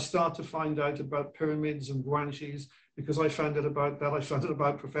there. I started to find out about pyramids and guanches because I found out about that. I found out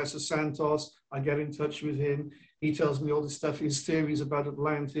about Professor Santos. I get in touch with him. He tells me all this stuff, his theories about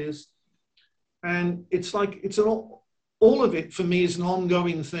Atlantis. And it's like, all of it for me is an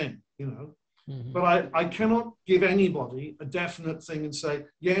ongoing thing, But I cannot give anybody a definite thing and say,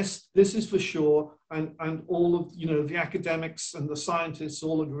 yes, this is for sure. And all of, the academics and the scientists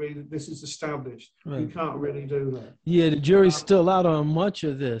all agree that this is established. Right. You can't really do that. Yeah, the jury's still out on much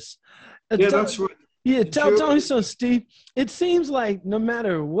of this. That's right. Yeah, tell me something, Steve. It seems like no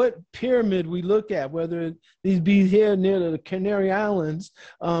matter what pyramid we look at, whether these be here near the Canary Islands,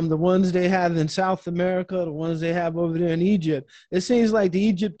 the ones they have in South America, the ones they have over there in Egypt, it seems like the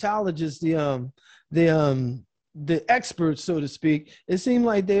Egyptologists, the experts, so to speak, it seems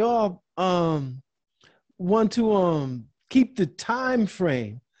like they all want to keep the time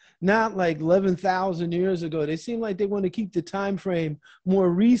frame. Not like 11,000 years ago. They seem like they want to keep the time frame more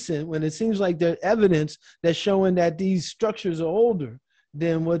recent when it seems like there's evidence that's showing that these structures are older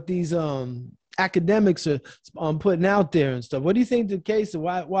than what these academics are putting out there and stuff. What do you think the case?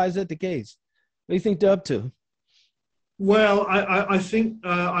 Why is that the case? What do you think they're up to? Well, I think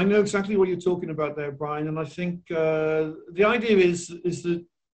I know exactly what you're talking about there, Brian. And I think the idea is that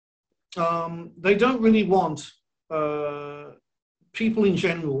they don't really want people in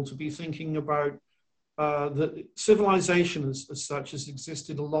general to be thinking about that civilization as such has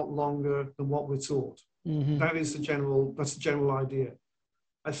existed a lot longer than what we're taught. That's the general idea.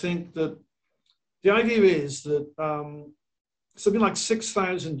 I think that the idea is that something like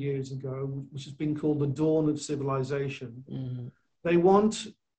 6,000 years ago, which has been called the dawn of civilization, they want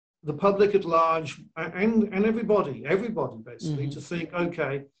the public at large and everybody basically to think,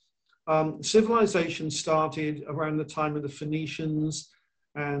 okay, civilization started around the time of the Phoenicians,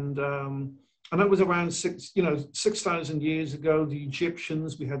 and that was around 6,000 years ago. The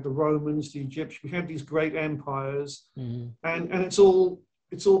Egyptians, we had the Romans, the Egyptians, we had these great empires, and it's all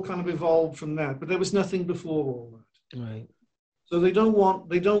kind of evolved from that. But there was nothing before all that. Right. So they don't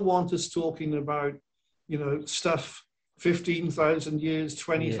want us talking about stuff 15,000 years,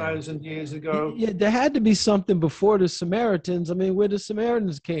 20,000 years ago. Yeah, there had to be something before the Samaritans. I mean, where the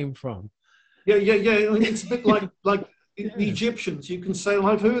Samaritans came from. Yeah. I mean, it's a bit like the Egyptians. You can say,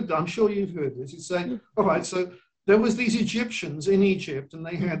 well, I'm sure you've heard this. You say, all right, so there was these Egyptians in Egypt, and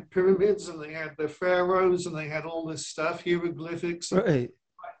they had pyramids, and they had their pharaohs, and they had all this stuff, hieroglyphics. Right.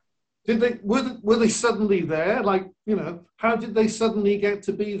 Were they suddenly there? Like, how did they suddenly get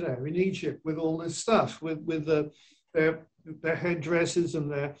to be there in Egypt with all this stuff, with their headdresses and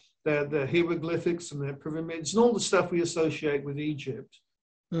their hieroglyphics and their pyramids and all the stuff we associate with Egypt?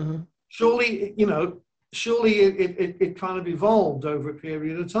 Surely, it kind of evolved over a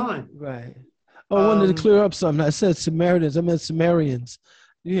period of time. Right. I wanted to clear up something. I said Samaritans. I meant Sumerians.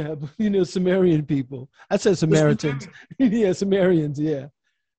 Yeah, Sumerian people. I said Samaritans. Yeah, Sumerians. Yeah.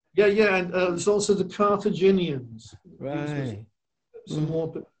 Yeah, and there's also the Carthaginians. Right. Some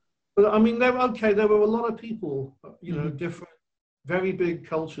more, but I mean, there were a lot of people, different, very big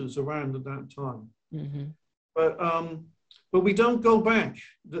cultures around at that time. But we don't go back.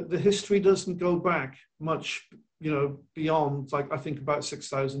 The history doesn't go back much, beyond, like, I think about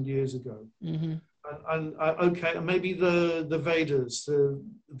 6,000 years ago. And maybe the Vedas,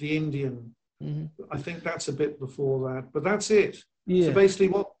 the Indian. I think that's a bit before that, but that's it. Yeah. So basically,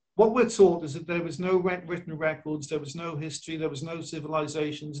 what we're taught is that there was no written records, there was no history, there was no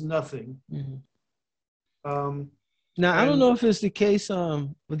civilizations, nothing. Now, I don't know if it's the case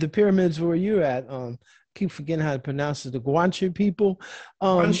with the pyramids where you're at. Keep forgetting how to pronounce it. The Guanche people.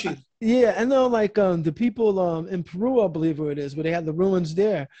 Yeah, I know, like the people in Peru, I believe where it is, where they have the ruins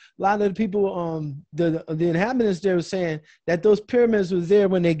there. A lot of the people, the inhabitants there were saying that those pyramids were there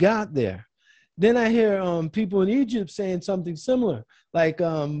when they got there. then I hear people in Egypt saying something similar, like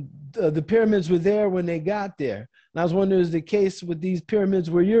the pyramids were there when they got there. And I was wondering, is the case with these pyramids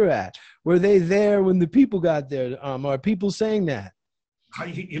where you're at? Were they there when the people got there? Are people saying that?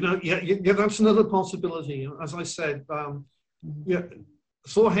 Yeah, that's another possibility. As I said, yeah,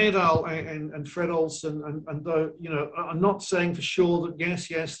 Thor Heyerdahl and Fred Olsen and I'm not saying for sure that yes,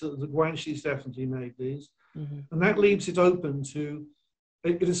 the Guanches definitely made these, and that leaves it open to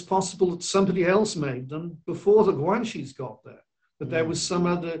it is possible that somebody else made them before the Guanches got there. That there was some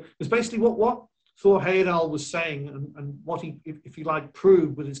other. Because basically, what Thor Heyerdahl was saying, and what he, if you like,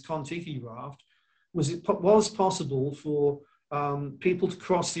 proved with his Kon-Tiki raft, was it was possible for people to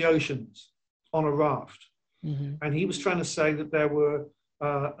cross the oceans on a raft. And he was trying to say that there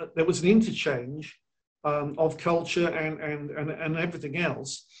was an interchange of culture and everything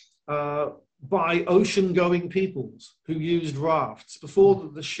else by ocean-going peoples who used rafts before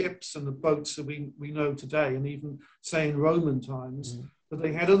the ships and the boats that we know today, and even say in Roman times, that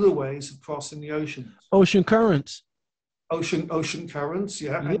they had other ways of crossing the oceans. Ocean currents. Ocean currents,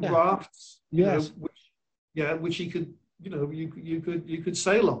 and rafts, which you could, you could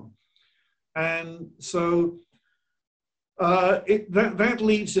sail on. And so that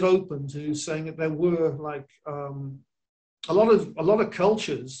leaves it open to saying that there were like a lot of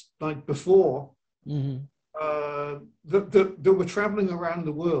cultures like before that were traveling around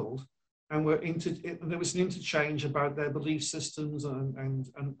the world and there was an interchange about their belief systems and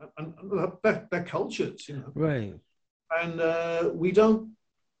their cultures, Right. And we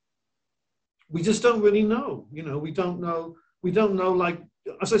just don't really know, we don't know, like,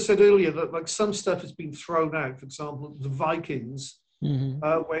 as I said earlier, that like some stuff has been thrown out. For example, the Vikings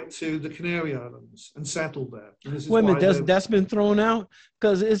went to the Canary Islands and settled there. And wait a minute, that's been thrown out?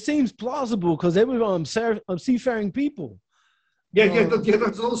 Because it seems plausible, because they were seafaring people. Yeah,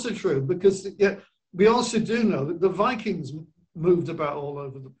 that's also true, because we also do know that the Vikings moved about all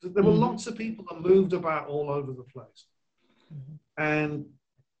over. There were lots of people that moved about all over the place. And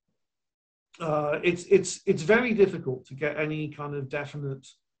it's very difficult to get any kind of definite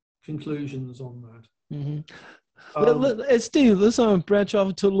conclusions on that. Steve, let's branch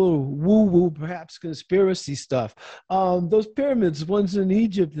off to a little woo-woo, perhaps conspiracy stuff. Those pyramids, ones in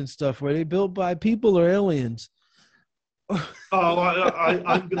Egypt and stuff, were they built by people or aliens?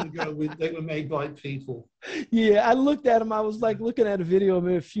 I'm going to go with they were made by people. Yeah, I looked at them. I was like looking at a video of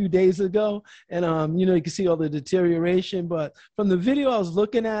it a few days ago, and you can see all the deterioration. But from the video I was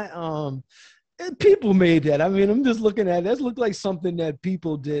looking at, people made that. I mean, I'm just looking at it. That looked like something that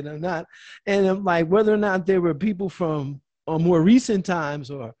people did, and I'm like, whether or not they were people from more recent times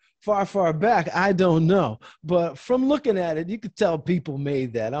or far back, I don't know. But from looking at it, you could tell people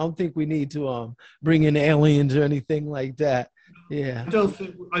made that. I don't think we need to bring in aliens or anything like that. Yeah. I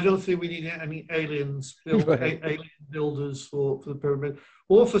don't think we need any aliens alien builders for the pyramid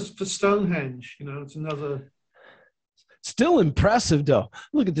or for Stonehenge. It's another. Still impressive though.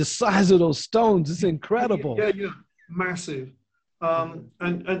 Look at the size of those stones. It's incredible. Yeah, massive.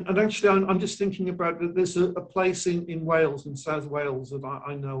 And actually, I'm just thinking about that. There's a place in Wales, in South Wales, that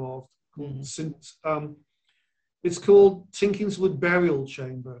I know of. It's called Tinkingswood Burial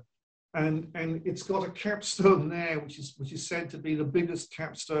Chamber, and it's got a capstone there, which is said to be the biggest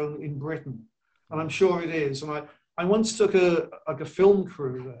capstone in Britain, and I'm sure it is. And I once took a film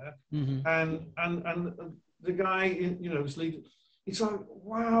crew there, and the guy was leading. He's like,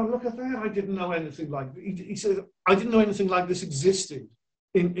 wow, look at that. I didn't know anything like that. He said, I didn't know anything like this existed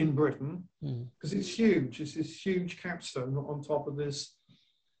in Britain, because it's huge. It's this huge capstone on top of this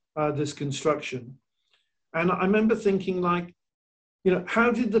construction. And I remember thinking, like, how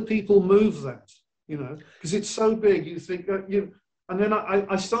did the people move that? Because it's so big. You think, and then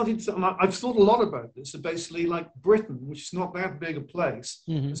I started to, and I've thought a lot about this. So basically, like Britain, which is not that big a place,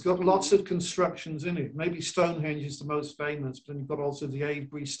 it's got lots of constructions in it. Maybe Stonehenge is the most famous, but then you've got also the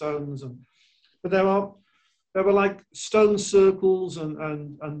Avebury stones, but there were like stone circles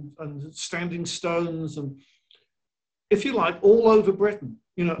and standing stones, and if you like, all over Britain.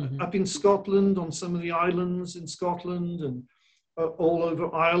 Up in Scotland, on some of the islands in Scotland, and all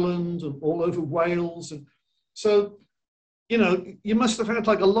over Ireland, and all over Wales, and so. You must have had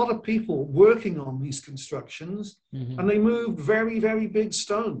like a lot of people working on these constructions, and they moved very, very big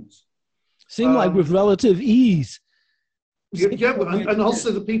stones. Seemed like with relative ease. Yeah, and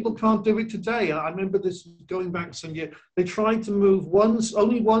also the people can't do it today. I remember this going back some years. They tried to move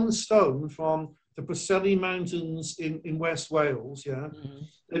only one stone from the Preseli Mountains in West Wales. Yeah,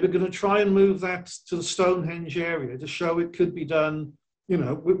 they were going to try and move that to the Stonehenge area to show it could be done,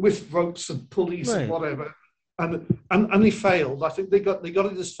 with ropes and pulleys and whatever. and they failed. I think they got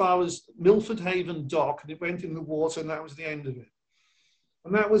it as far as Milford Haven Dock, and it went in the water, and that was the end of it.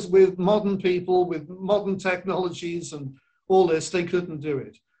 And that was with modern people, with modern technologies and all this, they couldn't do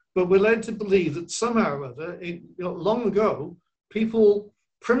it. But we're led to believe that somehow or other, long ago,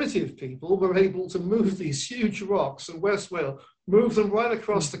 primitive people were able to move these huge rocks in West Wales, move them right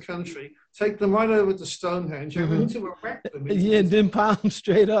across the country, take them right over to Stonehenge, and then to erect them. And then pile them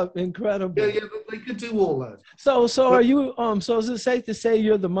straight up. Incredible. Yeah, they could do all that. So are you, so is it safe to say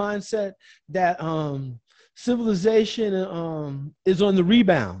you're the mindset that civilization is on the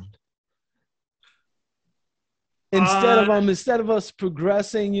rebound? Instead of us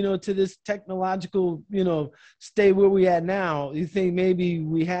progressing, to this technological, stay where we at now, you think maybe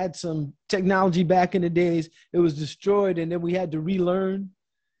we had some technology back in the days, it was destroyed, and then we had to relearn?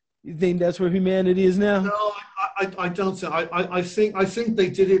 You think that's where humanity is now? No, I don't think. I think they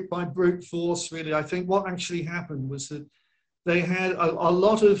did it by brute force. Really, I think what actually happened was that they had a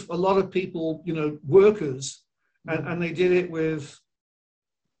lot of people, workers, and they did it with.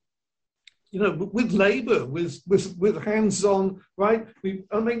 With labor, with hands-on, right? They've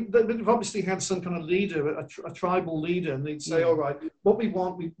obviously had some kind of leader, a tribal leader, and they'd say, all right, what we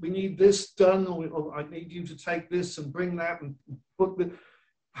want, we need this done, or I need you to take this and bring that and put the.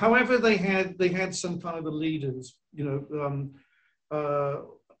 However, they had some kind of the leaders, and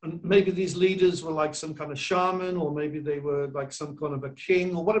maybe these leaders were like some kind of shaman, or maybe they were like some kind of a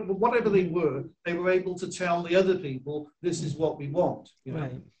king, or whatever they were able to tell the other people, this is what we want,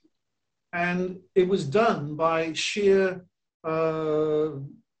 Right. And it was done by sheer hard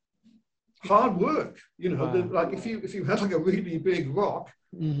work. Wow. Like if you had like a really big rock,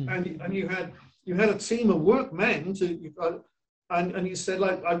 and you had a team of workmen and you said,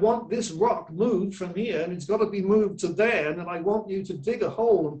 like, I want this rock moved from here, and it's got to be moved to there, and then I want you to dig a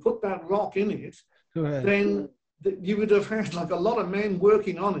hole and put that rock in it. Correct. Then you would have had like a lot of men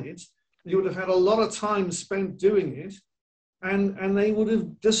working on it. You would have had a lot of time spent doing it, and they would have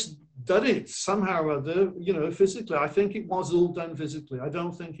just done it somehow or other, physically. I think it was all done physically. I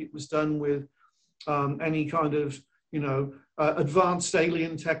don't think it was done with any kind of, advanced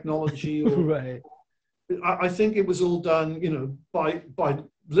alien technology. Or, right. I think it was all done, by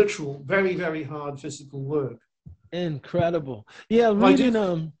literal, very, very hard physical work. Incredible. Yeah,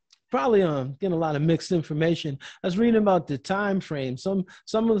 reading probably getting a lot of mixed information. I was reading about the time frame. Some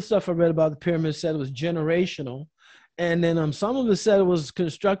of the stuff I read about the pyramid said it was generational. And then some of it said it was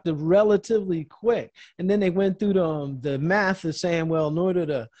constructed relatively quick. And then they went through the math of saying, well, in order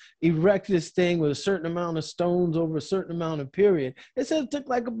to erect this thing with a certain amount of stones over a certain amount of period, it said it took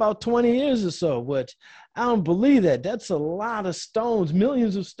like about 20 years or so, which I don't believe that. That's a lot of stones,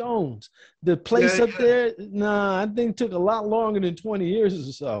 millions of stones. The place up there, I think took a lot longer than 20 years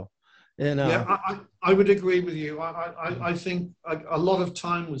or so. And, I would agree with you. I think a lot of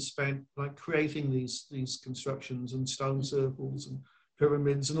time was spent like creating these constructions and stone circles and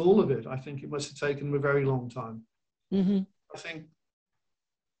pyramids and all of it. I think it must have taken them a very long time. Mm-hmm. I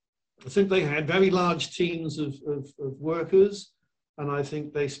think they had very large teams of workers, and I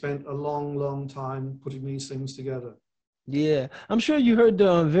think they spent a long, long time putting these things together. Yeah, I'm sure you heard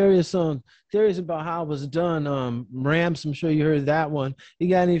the various theories about how it was done. Ramps, I'm sure you heard that one. You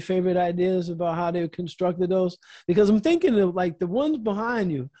got any favorite ideas about how they constructed those? Because I'm thinking of like the ones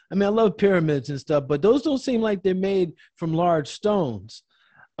behind you. I mean, I love pyramids and stuff, but those don't seem like they're made from large stones.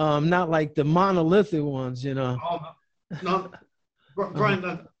 Not like the monolithic ones, Oh, no,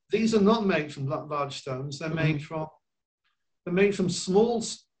 Brian, these are not made from large stones. They're made from small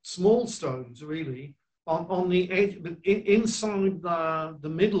stones, really. On the edge, but inside the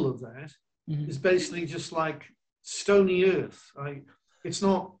middle of that is basically just like stony earth. It's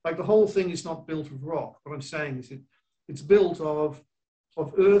not like the whole thing is not built of rock. What I'm saying is it's built of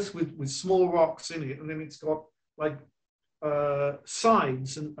earth with small rocks in it, and then it's got like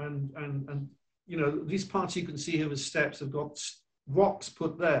sides and these parts you can see here as steps have got rocks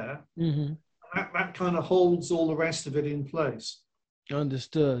put there. Mm-hmm. That kind of holds all the rest of it in place.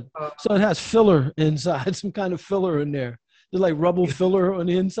 Understood. So it has filler inside, some kind of filler in there. There's like rubble filler on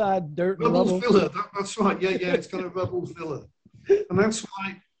the inside, dirt and rubble. Filler, that's right. Yeah, it's kind of rubble filler. And that's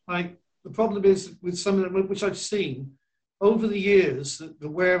why, the problem is with some of them, which I've seen over the years, the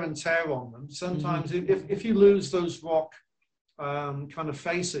wear and tear on them. Sometimes if you lose those rock kind of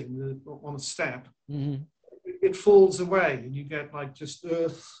facing on a step, it falls away and you get like just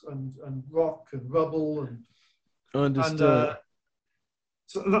earth and rock and rubble and Understood.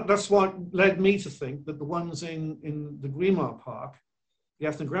 So that's what led me to think that the ones in the Greenmount Park, the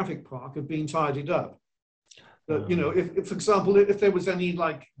ethnographic park, have been tidied up. But, if for example, if there was any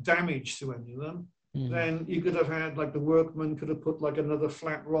like damage to any of them, Mm-hmm. then you could have had, like, the workmen could have put like another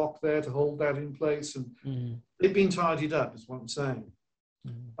flat rock there to hold that in place, and Mm-hmm. they've been tidied up, is what I'm saying.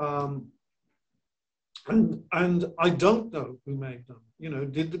 Mm-hmm. And I don't know who made them. You know,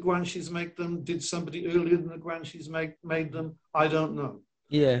 did the Guanches make them? Did somebody earlier than the Guanches made them? I don't know.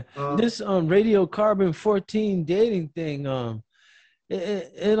 Yeah, this radiocarbon 14 dating thing, I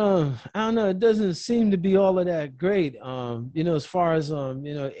don't know, it doesn't seem to be all of that great. You know, as far as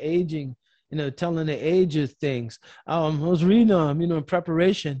you know, aging, you know, telling the age of things. I was reading you know, in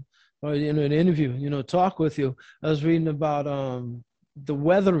preparation or, you know, an interview, you know, talk with you. I was reading about the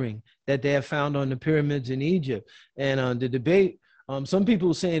weathering that they have found on the pyramids in Egypt, and the debate. Some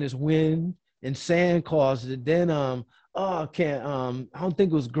people saying it's wind and sand caused it. Then oh, can't I don't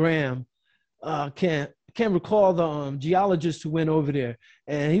think it was Graham. Can't recall the geologist who went over there,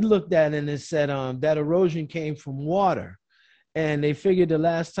 and he looked at it and it said that erosion came from water, and they figured the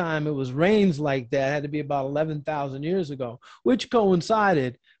last time it was rains like that had to be about 11,000 years ago, which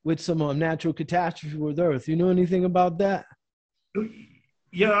coincided with some natural catastrophe with Earth. You know anything about that?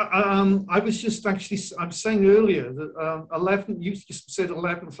 Yeah, I was just actually, I'm saying earlier that 11, you said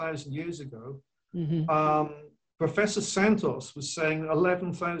 11,000 years ago. Mm-hmm. Professor Santos was saying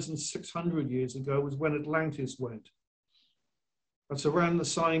 11,600 years ago was when Atlantis went. That's around the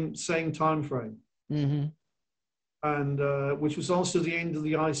same time frame. Mm-hmm. And which was also the end of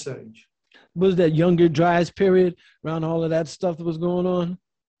the Ice Age. Was that Younger Dryas period around all of that stuff that was going on?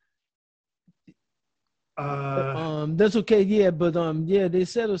 That's okay, yeah, but yeah, they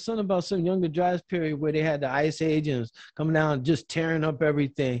said it was something about some Younger Dryas period where they had the Ice Age and coming down just tearing up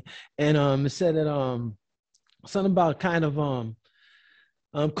everything, and it said that something about kind of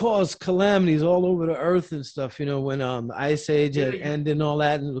caused calamities all over the earth and stuff, you know, when the Ice Age had ended and all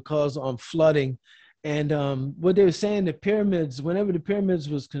that, and it would cause flooding. And what they were saying, the pyramids, whenever the pyramids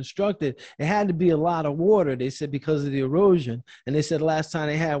was constructed, it had to be a lot of water, they said, because of the erosion. And they said the last time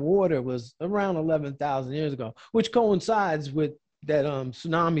they had water was around 11,000 years ago, which coincides with that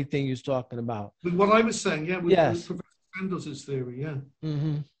tsunami thing you was talking about. With what I was saying, yeah, with Professor Sanders' theory, yeah.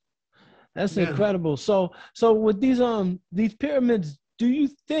 Mm-hmm. That's incredible. So with these pyramids, do you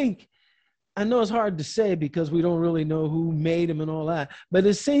think, I know it's hard to say because we don't really know who made them and all that, but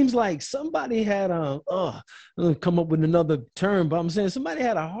it seems like somebody had come up with another term, but I'm saying somebody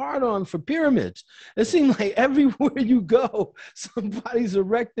had a hard on for pyramids. It seems like everywhere you go, somebody's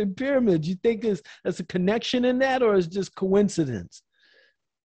erecting pyramids. You think there's a connection in that, or is it just coincidence?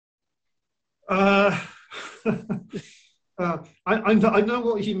 I know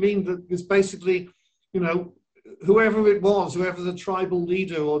what you mean. That is basically, you know, whoever it was, whoever the tribal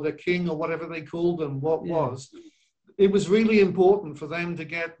leader or the king or whatever they called them, it was really important for them to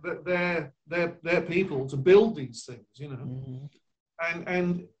get their people to build these things, you know. Mm-hmm.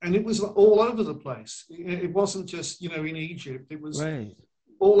 And it was all over the place. It wasn't just, you know, in Egypt. It was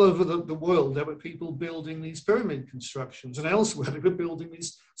all over the world. There were people building these pyramid constructions, and elsewhere they were building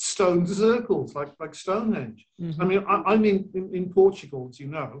these stone circles like Stonehenge. Mm-hmm. I mean, I'm in Portugal, as you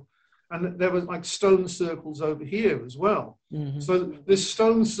know. And there was like stone circles over here as well. Mm-hmm. So this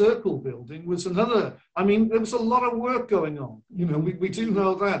stone circle building was another. I mean, there was a lot of work going on. You know, we do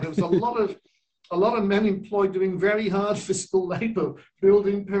know that there was a lot of men employed doing very hard physical labor,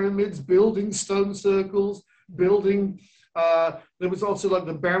 building pyramids, building stone circles, building. There was also like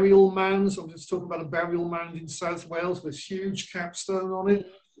the burial mounds. I'm just talking about a burial mound in South Wales with huge capstone on it.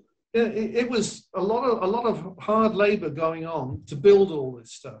 It was a lot of hard labor going on to build all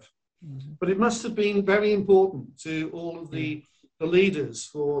this stuff. But it must have been very important to all of the leaders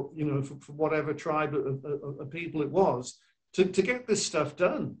for, you know, for whatever tribe of people it was to get this stuff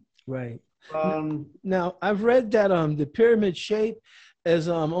done. Right. Now, I've read that the pyramid shape is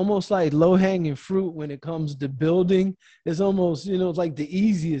almost like low-hanging fruit when it comes to building. It's almost, you know, like the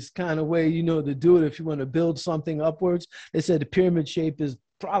easiest kind of way, you know, to do it if you want to build something upwards. They said the pyramid shape is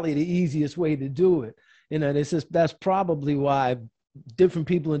probably the easiest way to do it. You know, they said that's probably why different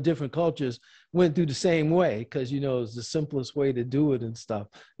people in different cultures went through the same way, because, you know, it's the simplest way to do it and stuff.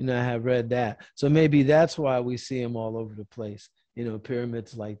 You know, I have read that. So maybe that's why we see them all over the place, you know,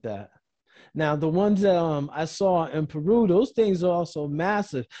 pyramids like that. Now, the ones that I saw in Peru, those things are also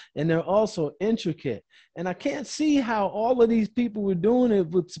massive, and they're also intricate. And I can't see how all of these people were doing it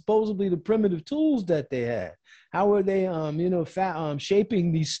with supposedly the primitive tools that they had. How were they, you know,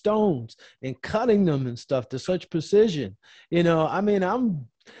 shaping these stones and cutting them and stuff to such precision? You know, I mean, I'm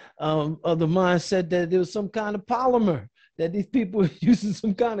of the mindset that there was some kind of polymer, that these people are using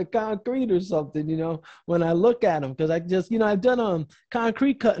some kind of concrete or something, you know, when I look at them, because I just, you know, I've done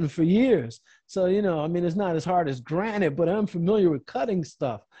concrete cutting for years. So, you know, I mean, it's not as hard as granite, but I'm familiar with cutting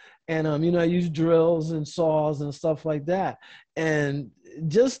stuff. and I use drills and saws and stuff like that. And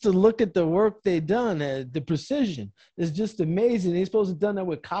just to look at the work they done, the precision is just amazing. They're supposed to have done that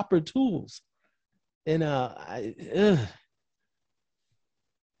with copper tools, and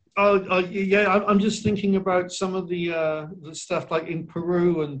Yeah, I'm just thinking about some of the stuff like in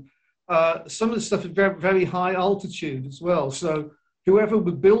Peru, and some of the stuff at very, very high altitude as well. So whoever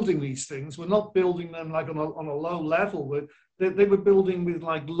were building these things were not building them like on a low level, but they were building with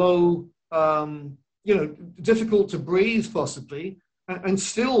like low, difficult to breathe possibly, and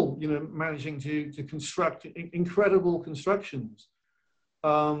still, managing to construct incredible constructions.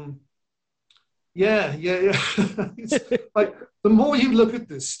 Yeah. It's like the more you look at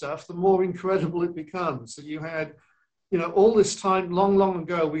this stuff, the more incredible it becomes. So you had, all this time, long, long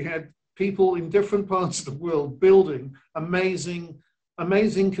ago, we had people in different parts of the world building amazing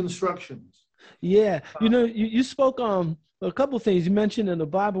constructions. Yeah, you spoke on a couple of things. You mentioned in the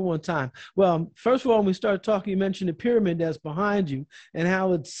Bible one time. Well, first of all, when we started talking, you mentioned the pyramid that's behind you and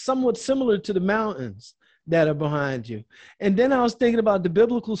how it's somewhat similar to the mountains that are behind you. And then I was thinking about the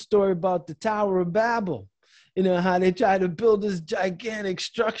biblical story about the Tower of Babel, how they tried to build this gigantic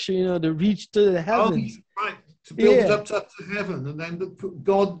structure, to reach to the heavens. Oh, right. To build it up to heaven. And then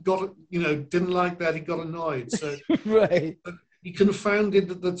God got, didn't like that. He got annoyed. So right. He confounded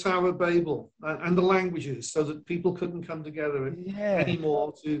the Tower of Babel and the languages so that people couldn't come together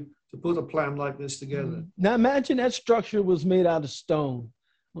anymore to put a plan like this together. Now imagine that structure was made out of stone.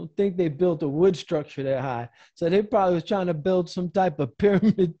 I don't think they built a wood structure that high. So they probably was trying to build some type of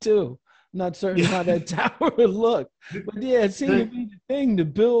pyramid too. I'm not certain how that tower would look. But yeah, it seemed to be the thing to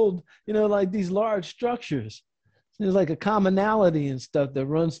build, like these large structures. There's like a commonality and stuff that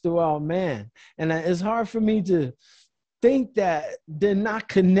runs throughout man. And it's hard for me to think that they're not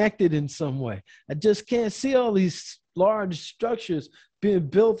connected in some way. I just can't see all these large structures being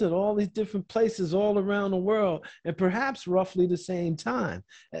built at all these different places all around the world, and perhaps roughly the same time.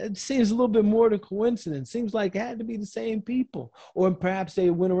 It seems a little bit more than coincidence. Seems like it had to be the same people, or perhaps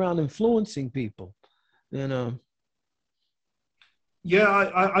they went around influencing people, Yeah,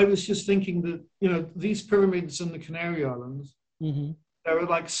 I was just thinking that, these pyramids in the Canary Islands, there are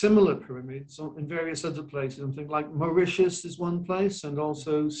like similar pyramids in various other places. I think like Mauritius is one place, and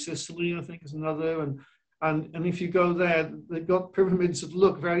also Sicily, I think, is another. And if you go there, they've got pyramids that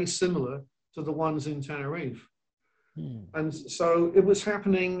look very similar to the ones in Tenerife. And so it was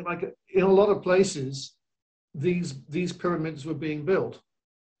happening like in a lot of places, these pyramids were being built.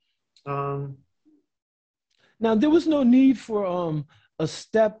 Now, there was no need for a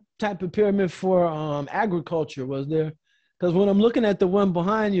step type of pyramid for agriculture, was there? Because when I'm looking at the one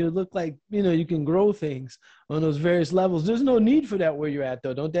behind you, it looked like, you can grow things on those various levels. There's no need for that where you're at,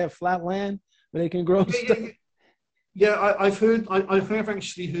 though. Don't they have flat land where they can grow stuff? Yeah, I have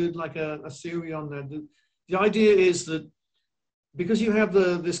actually heard like a theory on that. The idea is that because you have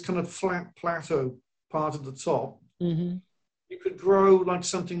this kind of flat plateau part at the top, you could grow like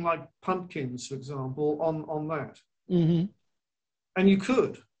something like pumpkins, for example, on that. And you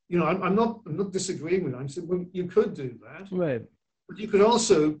could. I'm not disagreeing with that. I'm saying, well, you could do that. Right. But you could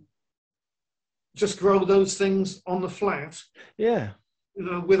also just grow those things on the flat. Yeah.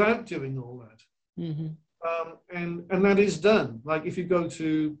 Without doing all that. And that is done. Like if you go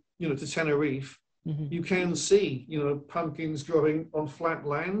to Tenerife, you can see pumpkins growing on flat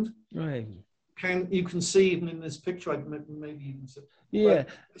land. Right. You can see even in this picture, maybe you can see. Yeah.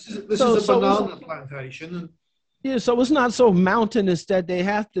 This is a banana plantation. Yeah, so it's not so mountainous that they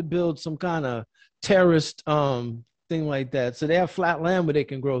have to build some kind of terraced thing like that. So they have flat land where they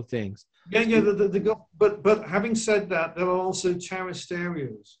can grow things. Yeah. But having said that, there are also terraced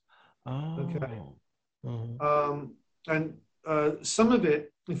areas. Oh. Okay. And some of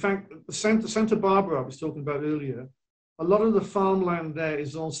it, in fact, Santa Barbara I was talking about earlier, a lot of the farmland there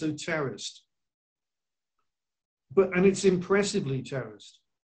is also terraced. And it's impressively terraced.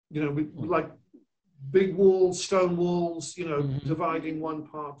 With like big walls, stone walls, dividing one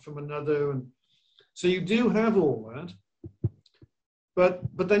part from another. And so you do have all that.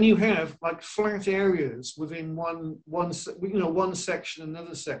 But then you have like flat areas within one section,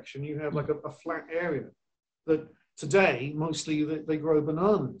 another section. You have like a flat area that today mostly they grow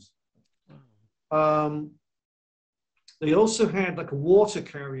bananas. They also had like a water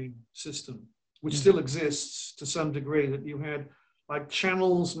carrying system, which still exists to some degree. That you had like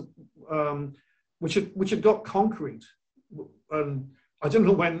channels, which had got concrete. I don't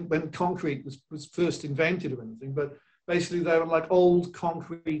know when concrete was first invented or anything, but basically, they were like old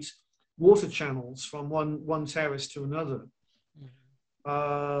concrete water channels from one terrace to another.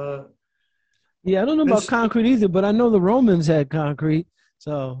 Yeah, I don't know about concrete either, but I know the Romans had concrete.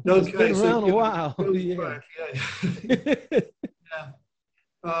 So it's Okay, been so around a while. Yeah. back, yeah.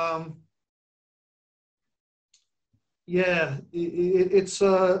 Um, yeah, it's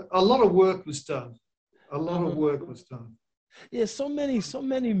a lot of work was done. A lot of work was done. Yeah, so many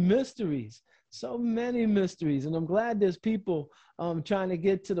mysteries, so many mysteries. And I'm glad there's people trying to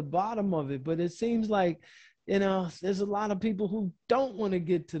get to the bottom of it. But it seems like, you know, there's a lot of people who don't want to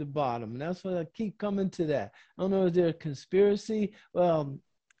get to the bottom. And that's why I keep coming to that. I don't know, is there a conspiracy? Well,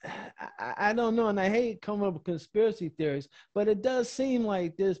 I don't know, and I hate coming up with conspiracy theories, but it does seem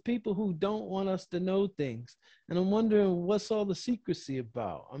like there's people who don't want us to know things. And I'm wondering what's all the secrecy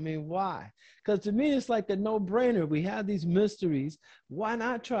about? I mean, why? Because to me, it's like a no-brainer. We have these mysteries. Why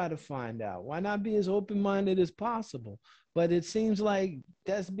not try to find out? Why not be as open-minded as possible? But it seems like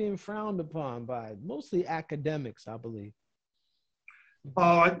that's being frowned upon by mostly academics, I believe.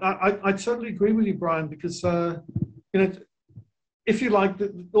 Oh, I totally agree with you, Brian, because you know, if you like,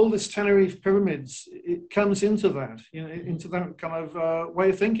 all this Tenerife pyramids, it comes into that, you know, into that kind of way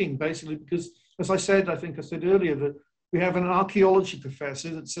of thinking, basically, because as I said, I think I said earlier that we have an archaeology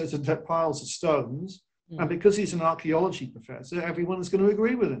professor that says that they're piles of stones, and because he's an archaeology professor, everyone's going to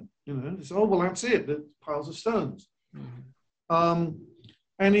agree with him. You know, it's, oh well, that's it, the piles of stones. And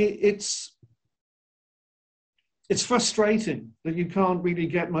it's frustrating that you can't really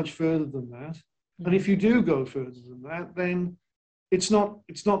get much further than that. And if you do go further than that, then it's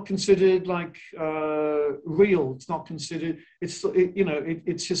not considered like real. It's not considered. It's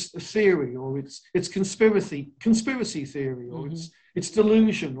just a theory, or it's conspiracy theory, or it's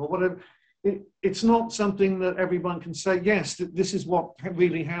delusion, or whatever. It's not something that everyone can say, yes, this is what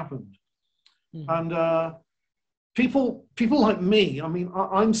really happened. And people like me. I mean,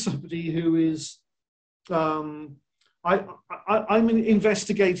 I'm somebody who is. I'm an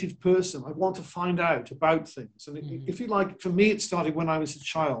investigative person. I want to find out about things. And if you like, for me, it started when I was a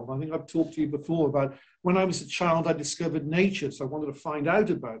child. I think I've talked to you before about when I was a child, I discovered nature. So I wanted to find out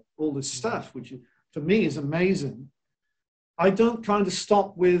about all this stuff, which for me is amazing. I don't kind of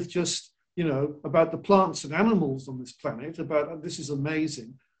stop with just, you know, about the plants and animals on this planet, about oh, this is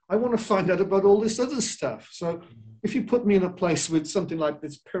amazing. I want to find out about all this other stuff. So if you put me in a place with something like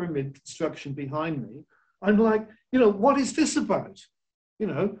this pyramid construction behind me, I'm like, you know, what is this about? You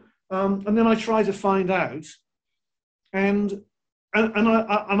know, and then I try to find out, and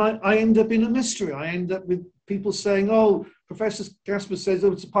I end up in a mystery. I end up with people saying, "Oh, Professor Gasper says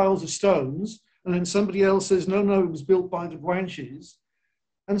oh, it's piles of stones," and then somebody else says, "No, no, it was built by the branches,"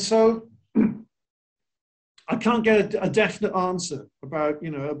 and so I can't get a definite answer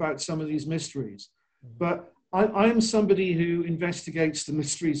about some of these mysteries, but. I'm somebody who investigates the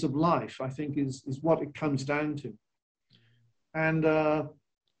mysteries of life, I think is what it comes down to. And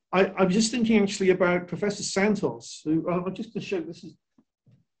I'm just thinking actually about Professor Santos, who I'm just going to show,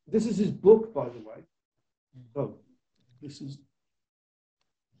 this is his book, by the way. Oh, this is...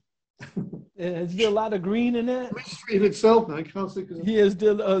 Is there a lot of green in that? Mystery in itself, now, I can't see. He is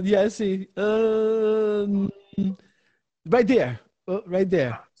still, yeah, I see. Right there, right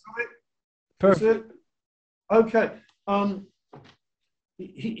there. Perfect. Okay.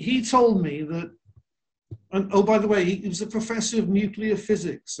 He told me that, and oh, by the way, he was a professor of nuclear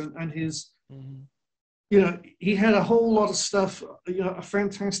physics, and his, you know, he had a whole lot of stuff, you know, a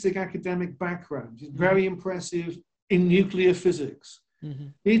fantastic academic background. He's very impressive in nuclear physics.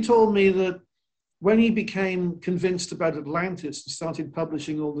 He told me that when he became convinced about Atlantis and started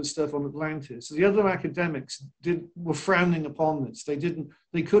publishing all this stuff on Atlantis, the other academics were frowning upon this.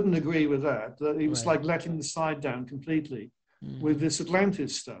 They couldn't agree with that. It was like letting the side down completely with this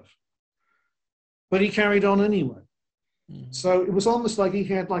Atlantis stuff. But he carried on anyway. So it was almost like he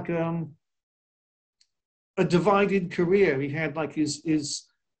had like a divided career. He had like his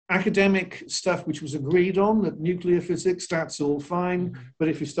academic stuff, which was agreed on, that nuclear physics, that's all fine. But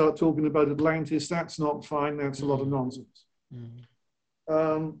if you start talking about Atlantis, that's not fine. That's a lot of nonsense.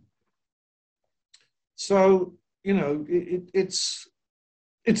 So, you know, it is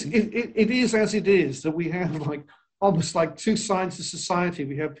as it is, that we have like almost like two sides of society.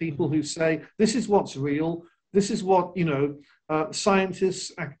 We have people who say, this is what's real. This is what, you know,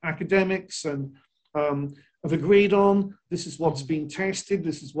 scientists, academics, and have agreed on. This is what's been tested.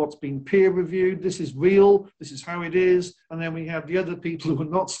 This is what's been peer reviewed. This is real. This is how it is. And then we have the other people who are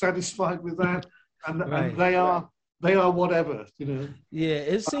not satisfied with that, and, and they are whatever, you know. Yeah,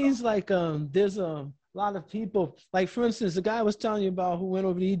 it seems like there's a lot of people. Like for instance, the guy I was telling you about who went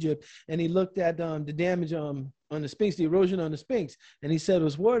over to Egypt and he looked at the damage on the Sphinx, the erosion on the Sphinx, and he said it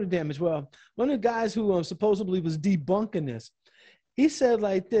was water damage. Well, one of the guys who supposedly was debunking this, he said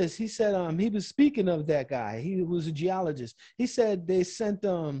like this. He said he was speaking of that guy. He was a geologist. He said they sent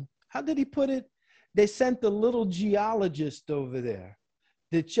how did he put it? They sent the little geologist over there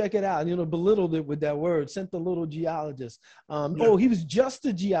to check it out, belittled it with that word, sent the little geologist. Yeah. Oh, he was just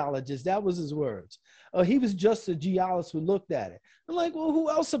a geologist. That was his words. He was just a geologist who looked at it. I'm like, well, who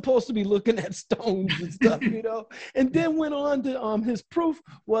else supposed to be looking at stones and stuff, And then went on to, his proof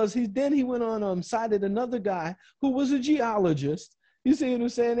was he went on, cited another guy who was a geologist. You see what I'm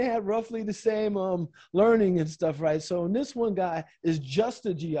saying? They had roughly the same learning and stuff, right? So this one guy is just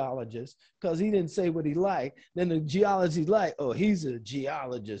a geologist because he didn't say what he liked. Then the geologist like, oh, he's a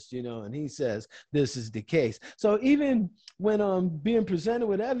geologist, and he says this is the case. So even when being presented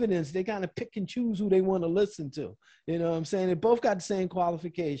with evidence, they kind of pick and choose who they want to listen to. You know what I'm saying? They both got the same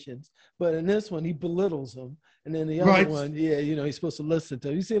qualifications, but in this one, he belittles them. And then the other one, he's supposed to listen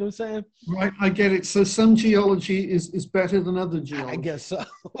to. You see what I'm saying? Right, I get it. So some geology is better than other geology. I guess so.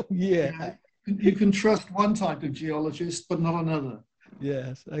 Yeah. You can trust one type of geologist, but not another.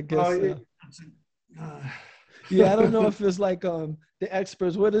 Yes, I guess so. I don't know if it's like the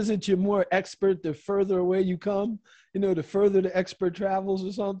experts. What is it? You're more expert the further away you come. The further the expert travels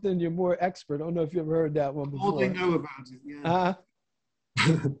or something, you're more expert. I don't know if you ever heard that one before. All they know about it, yeah.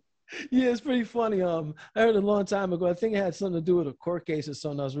 Yeah, it's pretty funny. I heard a long time ago, I think it had something to do with a court case or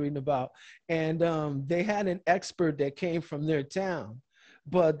something I was reading about. And they had an expert that came from their town,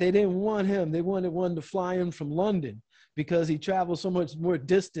 but they didn't want him. They wanted one to fly in from London because he traveled so much more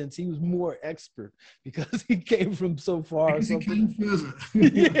distance. He was more expert because he came from so far. Because he came further.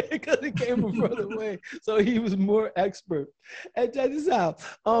 Yeah, because he came from further away. So he was more expert. And check this out.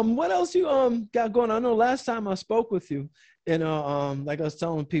 What else you got going on? I know last time I spoke with you, like I was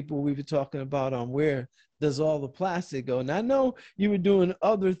telling people, we were talking about where does all the plastic go? And I know you were doing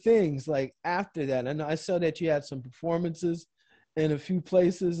other things like after that. I know I saw that you had some performances in a few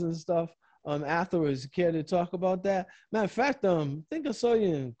places and stuff. Afterwards, care to talk about that? Matter of fact, I think I saw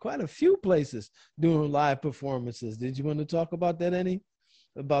you in quite a few places doing live performances. Did you want to talk about that any?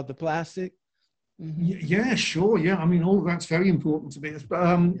 About the plastic? Mm-hmm. Yeah, sure. Yeah, I mean, all of that's very important to me.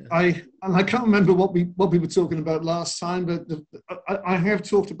 I can't remember what we were talking about last time, but I have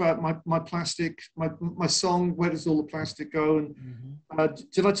talked about my plastic, my song "Where Does All the Plastic Go?"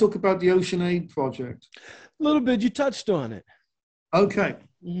 And did I talk about the Ocean Aid project? A little bit. You touched on it. Okay.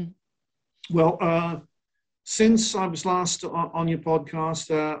 Mm-hmm. Well, since I was last on your podcast,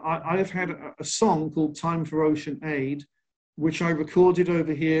 I have had a song called "Time for Ocean Aid," which I recorded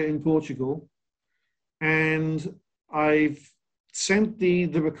over here in Portugal. And I've sent the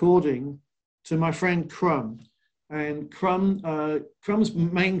recording to my friend Crumb. And Crumb's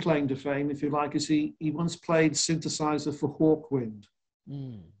main claim to fame, if you like, is he once played synthesizer for Hawkwind.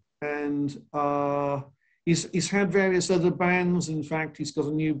 Mm. And he's had various other bands. In fact, he's got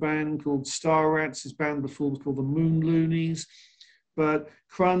a new band called Star Rats. His band before was called the Moon Loonies. But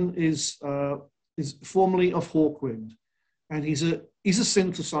Crumb is formerly of Hawkwind. And he's a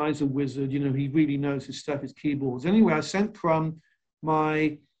synthesizer wizard. He really knows his stuff, his keyboards. Anyway, I sent Crumb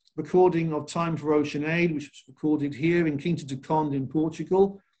my recording of Time for Ocean Aid, which was recorded here in Quinta do Conde in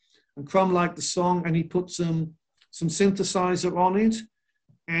Portugal. And Crumb liked the song, and he put some synthesizer on it.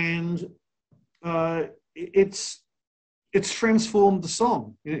 And it's transformed the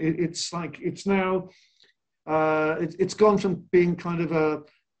song. It's now it's gone from being kind of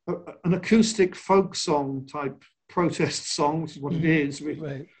an acoustic folk song type protest song, which is what it is, really,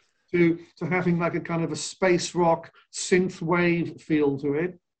 right, to having like a kind of a space rock synth wave feel to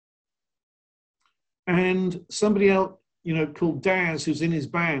it. And somebody else, called Daz, who's in his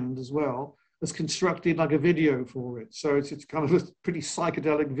band as well, has constructed like a video for it. So it's kind of a pretty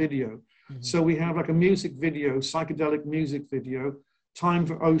psychedelic video. Mm-hmm. So we have like a music video, psychedelic music video, Time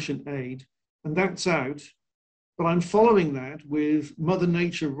for Ocean Aid, and that's out. But I'm following that with Mother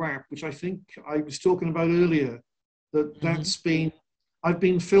Nature Rap, which I think I was talking about earlier. I've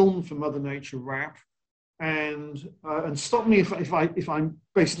been filmed for Mother Nature Rap, and stop me if I'm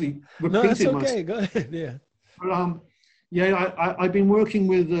basically repeating myself. No, that's okay. Myself. Go ahead. Yeah. But I've been working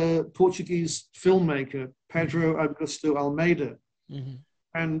with a Portuguese filmmaker, Pedro Augusto Almeida,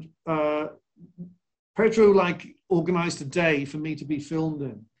 and Pedro organized a day for me to be filmed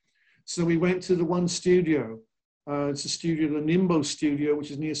in. So we went to the one studio. It's a studio, the Nimbo Studio,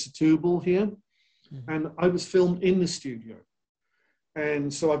 which is near Setúbal here. And I was filmed in the studio.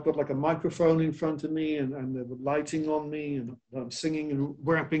 And so I've got like a microphone in front of me and the lighting on me, and I'm singing and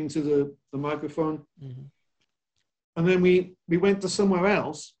rapping to the microphone. Mm-hmm. And then we went to somewhere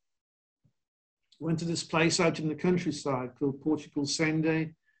else, went to this place out in the countryside called Portugal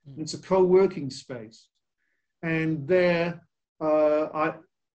Sende. Mm-hmm. It's a co-working space. And there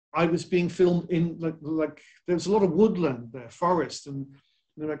I was being filmed in like there's a lot of woodland there, forest, and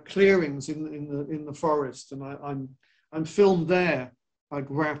there are clearings in the forest, and I'm filmed there, like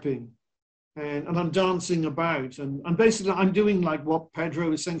rapping, and I'm dancing about, and basically I'm doing like what Pedro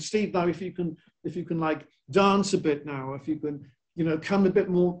was saying. Steve, now if you can like dance a bit now, if you can, you know, come a bit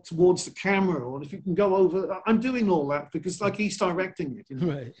more towards the camera, or if you can go over, I'm doing all that because like he's directing it, you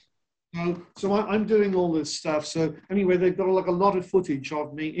know? Right. So I'm doing all this stuff. So anyway, they've got like a lot of footage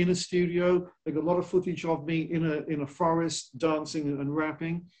of me in a studio. They've got a lot of footage of me in a forest dancing and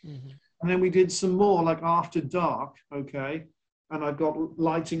rapping. Mm-hmm. And then we did some more like after dark, okay? And I've got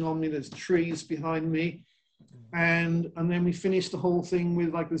lighting on me, there's trees behind me. And then we finished the whole thing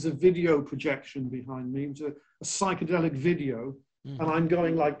with like, there's a video projection behind me. It's a psychedelic video. Mm-hmm. And I'm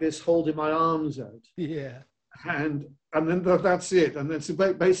going like this, holding my arms out. Yeah. And then that's it. And it's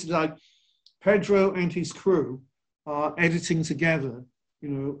basically like Pedro and his crew are editing together, you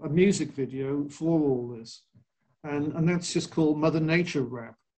know, a music video for all this. And that's just called Mother Nature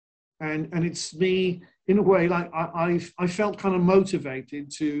Rap. And it's me, in a way, like I felt kind of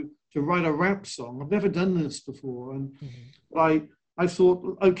motivated to write a rap song. I've never done this before. And mm-hmm. I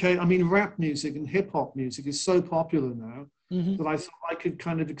thought, okay, I mean, rap music and hip hop music is so popular now mm-hmm. that I thought I could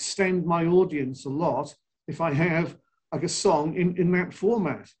kind of extend my audience a lot if I have like a song in that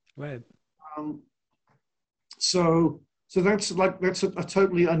format. Right. So that's a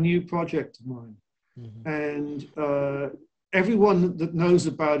totally a new project of mine. Mm-hmm. And everyone that knows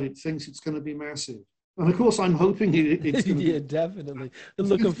about it thinks it's going to be massive. And of course, I'm hoping it's going to yeah, definitely.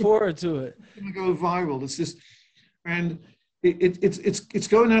 Looking forward to it. It's going to go viral. It's just, and it's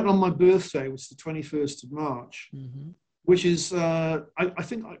going out on my birthday, which is the 21st of March, mm-hmm. which is, I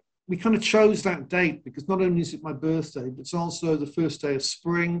think we kind of chose that date because not only is it my birthday, but it's also the first day of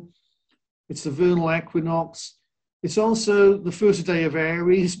spring. It's the vernal equinox. It's also the first day of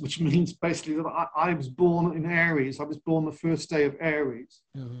Aries, which means basically that I was born in Aries. I was born the first day of Aries.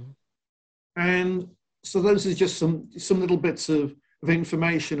 Mm-hmm. And so those are just some little bits of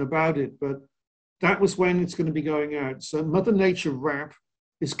information about it. But that was when it's going to be going out. So Mother Nature Rap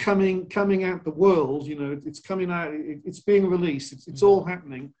is coming out the world. You know, it's coming out. It's being released. It's all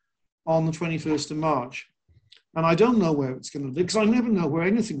happening on the 21st of March. And I don't know where it's going to be because I never know where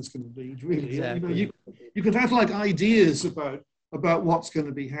anything's going to lead, really. Exactly. You know, you can have like ideas about what's going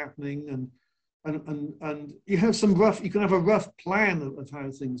to be happening and you have you can have a rough plan of how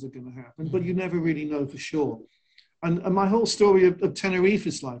things are going to happen, but you never really know for sure. And my whole story of Tenerife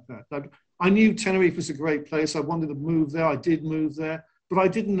is like that. Like, I knew Tenerife was a great place. I wanted to move there. I did move there, but I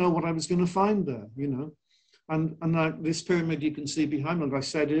didn't know what I was going to find there, you know. And this pyramid you can see behind me, like I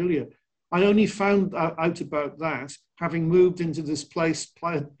said earlier, I only found out about that having moved into this place,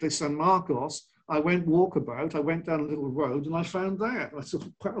 Playa de San Marcos. I went walkabout, I went down a little road and I found that. I thought,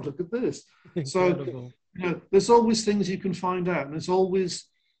 wow, look at this. Incredible. So, you know, there's always things you can find out. And there's always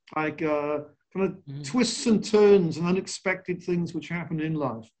like kind of twists and turns and unexpected things which happen in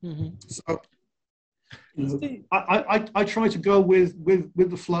life. Mm-hmm. So, you know, I try to go with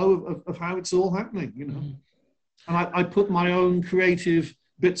the flow of how it's all happening, you know. Mm-hmm. And I put my own creative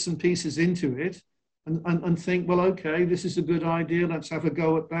bits and pieces into it and think, well, okay, this is a good idea. Let's have a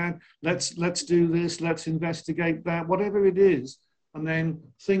go at that. Let's do this. Let's investigate that, whatever it is. And then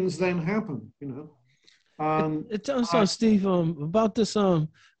things then happen, you know. It turns out, Steve, about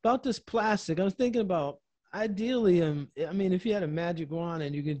this plastic, I was thinking about ideally, I mean, if you had a magic wand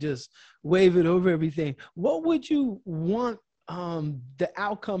and you can just wave it over everything, what would you want the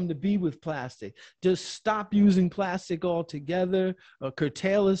outcome to be with plastic? Just stop using plastic altogether or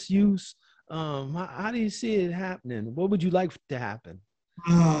curtail its use? How do you see it happening? What would you like to happen?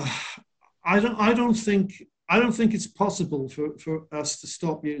 I don't think it's possible for us to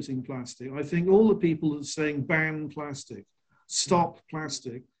stop using plastic. I think all the people that are saying ban plastic, stop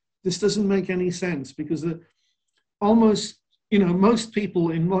plastic, this doesn't make any sense because almost, you know, most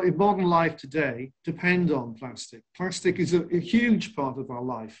people in modern life today depend on plastic. Plastic is a huge part of our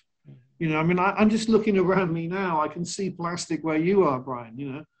life. You know, I mean, I'm just looking around me now. I can see plastic where you are, Brian,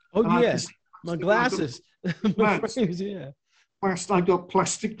 you know. Oh, yes. My glasses. My frames, yeah. I've got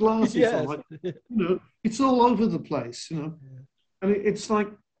plastic glasses yes. on. You know, it's all over the place, you know. Yeah. And it's like,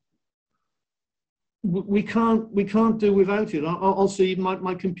 we can't do without it. I'll see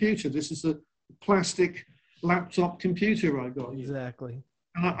my computer. This is a plastic laptop computer I got. Exactly.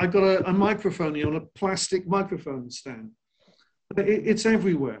 And I got a microphone here on a plastic microphone stand. It's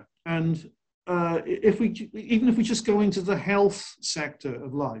everywhere. And even if we just go into the health sector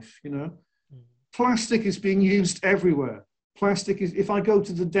of life, you know, plastic is being used everywhere. plastic is, if I go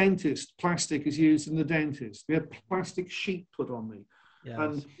to the dentist, plastic is used in the dentist. We have plastic sheet put on me. Yes.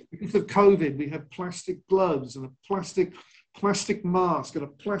 And because of COVID, we have plastic gloves and a plastic mask and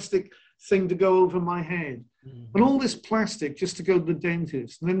a plastic thing to go over my head. Mm-hmm. And all this plastic just to go to the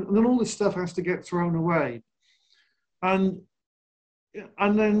dentist. And then all this stuff has to get thrown away. And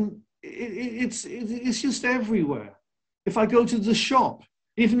then it's just everywhere. If I go to the shop,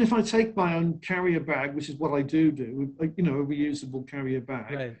 even if I take my own carrier bag, which is what I do, a reusable carrier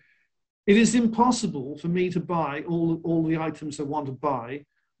bag, right, it is impossible for me to buy all the items I want to buy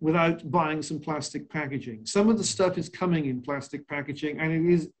without buying some plastic packaging. Some of the stuff is coming in plastic packaging, and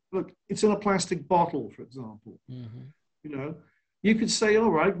it's in a plastic bottle, for example. Mm-hmm. You could say,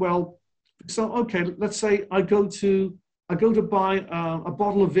 all right, well, so okay, let's say I go to buy a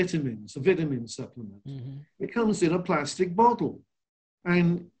bottle of vitamins, a vitamin supplement. Mm-hmm. It comes in a plastic bottle.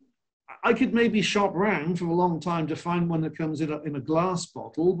 And I could maybe shop around for a long time to find one that comes in a glass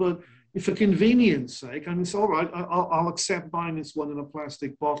bottle, but if for convenience sake, I mean, it's all right, I'll accept buying this one in a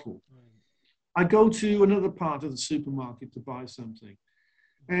plastic bottle. I go to another part of the supermarket to buy something.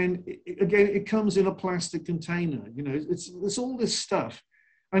 And again, it comes in a plastic container. It's all this stuff.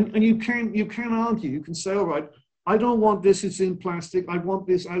 And you can argue, you can say, all right, I don't want this, it's in plastic. I want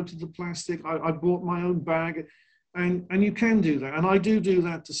this out of the plastic. I bought my own bag. And you can do that. And I do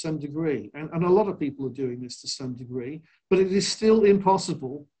that to some degree. And a lot of people are doing this to some degree. But it is still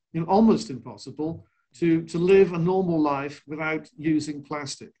impossible, almost impossible, to live a normal life without using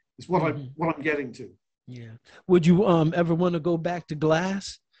plastic. Is what I'm getting to. Yeah. Would you ever want to go back to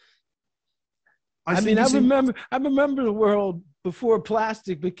glass? I remember the world before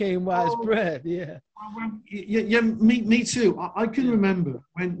plastic became widespread. Yeah. Yeah, me too. I can remember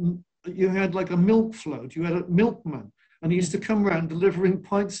when you had like a milk float, you had a milkman, and he used to come around delivering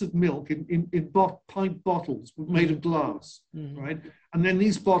pints of milk in pint bottles made of glass, right? And then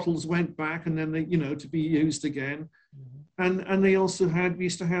these bottles went back, and then they, to be used again. And they also we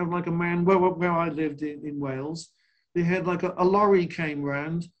used to have like a man, where I lived in Wales, they had like a lorry came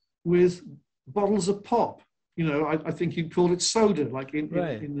round with bottles of pop. I think you'd call it soda, like in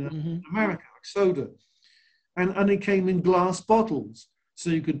America, like soda. And they came in glass bottles. So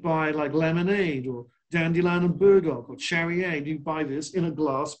you could buy like lemonade or dandelion and burdock or cherryade. You buy this in a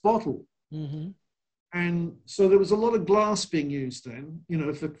glass bottle. Mm-hmm. And so there was a lot of glass being used then,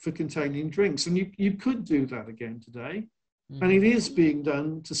 for containing drinks. And you could do that again today. Mm-hmm. And it is being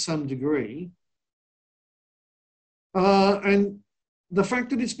done to some degree. And the fact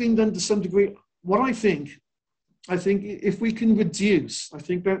that it's being done to some degree, what I think if we can reduce, I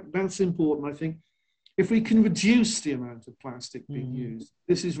think that's important. I think if we can reduce the amount of plastic being used,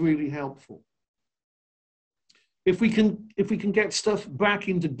 this is really helpful. If we can get stuff back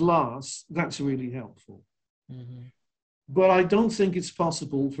into glass, that's really helpful. Mm-hmm. But I don't think it's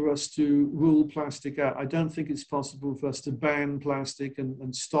possible for us to rule plastic out. I don't think it's possible for us to ban plastic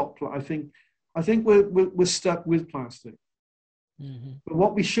and stop. I think we're stuck with plastic. Mm-hmm. But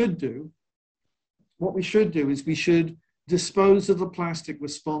what we should do is we should dispose of the plastic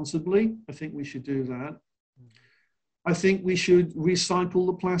responsibly. I think we should do that. I think we should recycle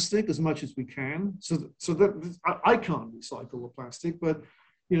the plastic as much as we can. So that I can't recycle the plastic, but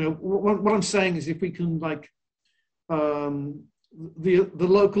what I'm saying is if we can, like, the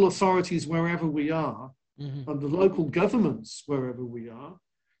local authorities wherever we are, and the local governments wherever we are,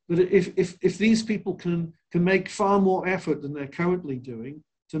 that if these people can make far more effort than they're currently doing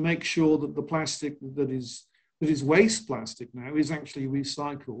to make sure that the plastic that is waste plastic now is actually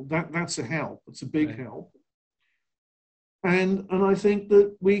recycled, that's a help. It's a big help. And I think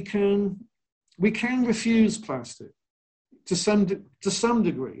that we can refuse plastic to some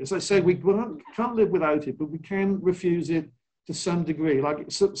degree. As I say, we can't live without it, but we can refuse it to some degree. Like,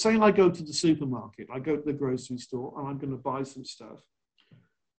 say I go to the supermarket, I go to the grocery store, and I'm going to buy some stuff.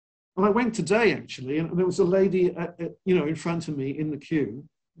 And I went today actually, and there was a lady in front of me in the queue,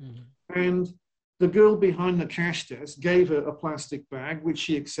 and the girl behind the cash desk gave her a plastic bag, which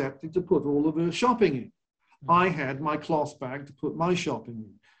she accepted to put all of her shopping in. I had my cloth bag to put my shopping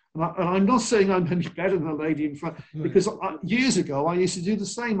in. And I'm not saying I'm any better than the lady in front, because years ago I used to do the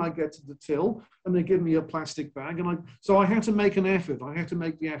same. I get to the till and they give me a plastic bag, so I had to make an effort. I had to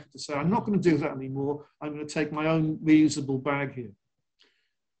make the effort to say, I'm not going to do that anymore. I'm going to take my own reusable bag here.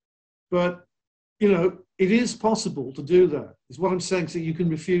 But it is possible to do that. Is what I'm saying. So you can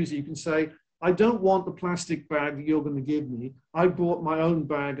refuse it. You can say, I don't want the plastic bag that you're going to give me. I bought my own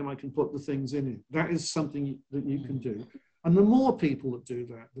bag and I can put the things in it. That is something that you can do. And the more people that do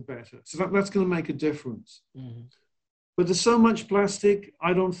that, the better. So that's going to make a difference. Mm-hmm. But there's so much plastic,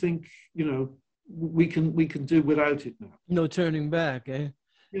 I don't think, we can do without it now. No turning back, eh?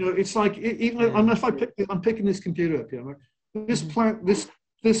 It's like even if I'm picking this computer up here, this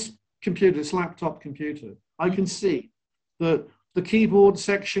computer, this laptop computer, I can see that the keyboard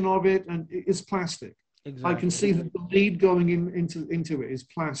section of it and is plastic. Exactly. I can see that the lead going into it is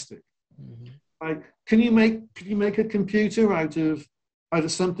plastic. Mm-hmm. Like, can you make a computer out of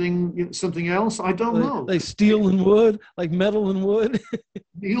something else? I don't know. Like steel and wood, like metal and wood.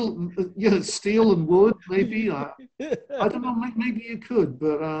 Steel and wood, maybe. I don't know. Maybe you could,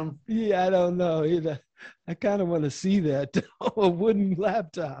 but yeah, I don't know either. I kind of want to see that. A wooden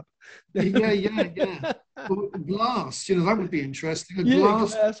laptop. yeah. Glass, that would be interesting. A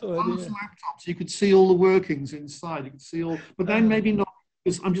glass laptop, so you could see all the workings inside. You could see all, but then maybe not.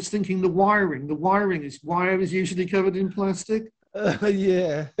 Because I'm just thinking the wiring. The wire is usually covered in plastic.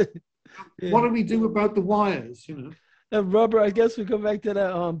 Yeah. What do we do about the wires? And rubber. I guess we go back to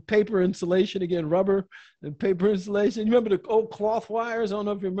that paper insulation again. Rubber and paper insulation. You remember the old cloth wires? I don't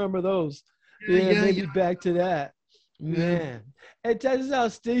know if you remember those. Maybe back to that. Man. Hey, check this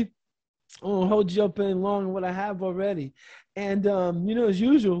out, Steve. I won't hold you up any longer than what I have already. And, as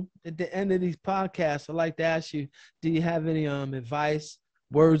usual, at the end of these podcasts, I'd like to ask you, do you have any advice,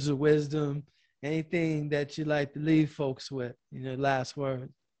 words of wisdom, anything that you'd like to leave folks with, last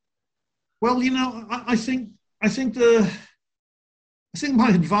word? Well, I think my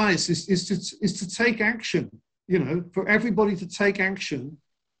advice is to take action, for everybody to take action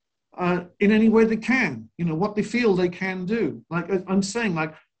in any way they can, what they feel they can do. Like I'm saying,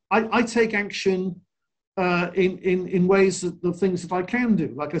 like I take action in ways that the things that I can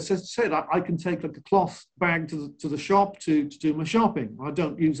do. Like I said, I can take like a cloth bag to the shop to do my shopping. I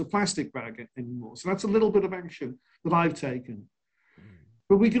don't use a plastic bag anymore. So that's a little bit of action that I've taken.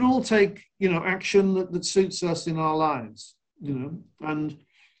 But we can all take, action that suits us in our lives, and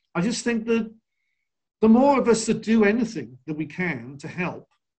I just think that the more of us that do anything that we can to help,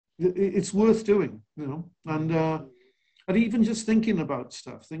 it's worth doing, and even just thinking about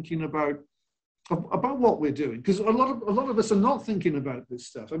stuff, thinking about what we're doing, because a lot of us are not thinking about this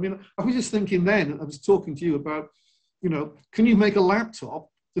stuff. I mean, I was just thinking then, I was talking to you about, can you make a laptop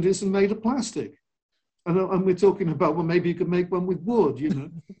that isn't made of plastic? And we're talking about, well, maybe you could make one with wood,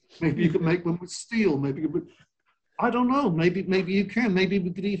 maybe you could make one with steel, maybe I don't know, maybe you can, maybe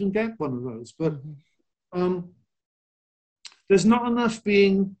we could even get one of those, but there's not enough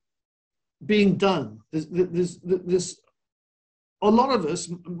being done. There's a lot of us,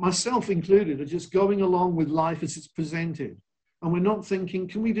 myself included, are just going along with life as it's presented. And we're not thinking,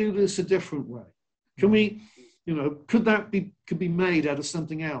 can we do this a different way? Can we, could be made out of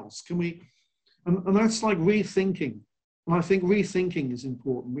something else? Can we, and that's like rethinking. And I think rethinking is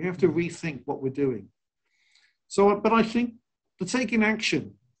important. We have to rethink what we're doing. So, but I think the taking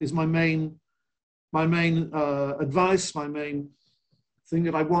action is my main advice, my main thing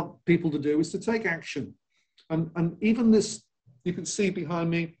that I want people to do is to take action. And even this, you can see behind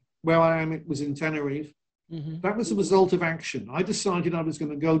me where I am, it was in Tenerife. Mm-hmm. That was a result of action. I decided I was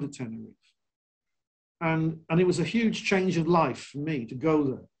going to go to Tenerife. And it was a huge change of life for me to go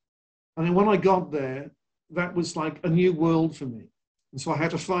there. And then when I got there, that was like a new world for me. And so I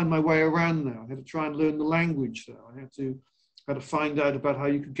had to find my way around there. I had to try and learn the language there. I had to find out about how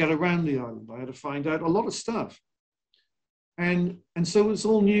you could get around the island. I had to find out a lot of stuff. And so it was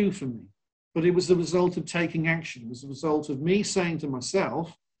all new for me. But it was the result of taking action. It was the result of me saying to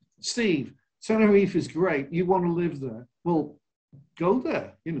myself, Steve, Tenerife is great. You want to live there. Well, go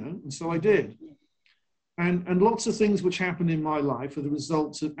there, And so I did. And lots of things which happen in my life are the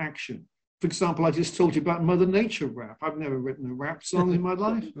results of action. For example, I just told you about Mother Nature rap. I've never written a rap song in my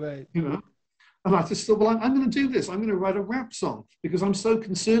life, right. And I just thought, well, I'm going to do this. I'm going to write a rap song because I'm so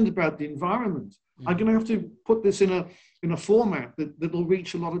concerned about the environment. Mm-hmm. I'm going to have to put this in a format that will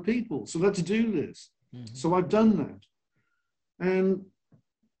reach a lot of people. So let's do this. Mm-hmm. So I've done that. And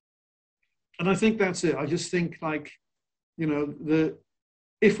I think that's it. I just think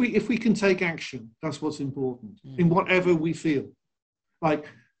if we can take action, that's what's important in whatever we feel. Like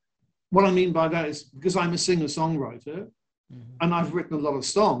what I mean by that is because I'm a singer-songwriter and I've written a lot of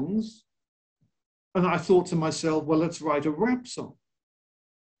songs, and I thought to myself, well, let's write a rap song.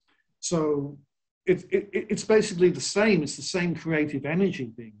 So it's basically the same. It's the same creative energy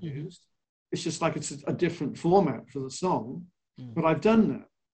being used. It's just like it's a different format for the song, but I've done that.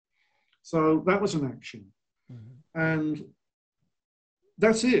 So that was an action. And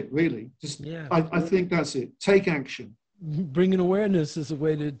that's it, really. I think that's it. Take action. Bringing awareness is a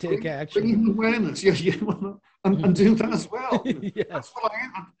way to take action. Bringing awareness, and do that as well. Yes.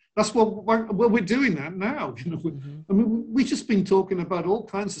 That's what we're doing that now. I mean, we've just been talking about all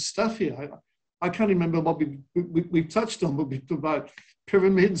kinds of stuff here. I can't remember what we've touched on, but we talked about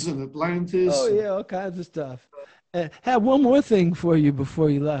pyramids and Atlantis. Oh yeah, all kinds of stuff. Have one more thing for you before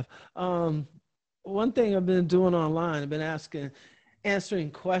you left. One thing I've been doing online, I've been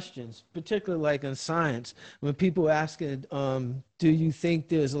answering questions, particularly like in science, when people asking, do you think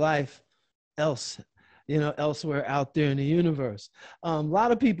there's life else, elsewhere out there in the universe? A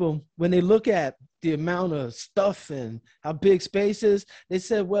lot of people, when they look at the amount of stuff and how big space is, they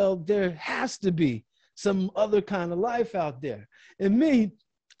said, well, there has to be some other kind of life out there. And me,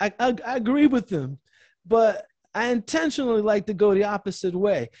 I agree with them, but I intentionally like to go the opposite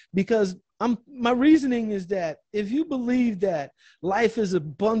way, because my reasoning is that if you believe that life is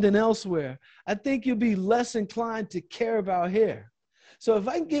abundant elsewhere, I think you'll be less inclined to care about here. So if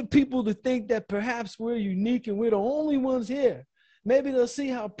I can get people to think that perhaps we're unique and we're the only ones here, maybe they'll see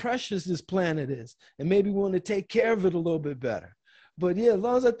how precious this planet is and maybe want to take care of it a little bit better. But yeah, as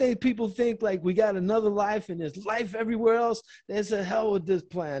long as I think people think like we got another life and there's life everywhere else, they say, hell with this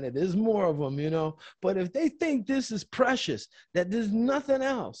planet. There's more of them, But if they think this is precious, that there's nothing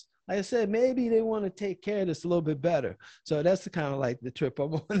else, like I said, maybe they want to take care of this a little bit better. So that's the kind of like the trip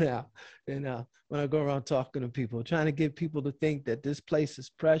I'm on now. And when I go around talking to people, trying to get people to think that this place is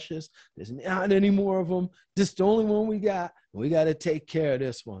precious, there's not any more of them. This is the only one we got. We got to take care of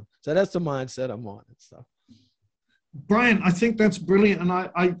this one. So that's the mindset I'm on and stuff. Brian, I think that's brilliant, and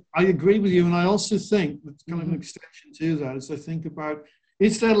I agree with you. And I also think that's kind of an extension to that. As I think about,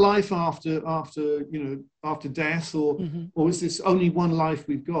 is there life after death, or is this only one life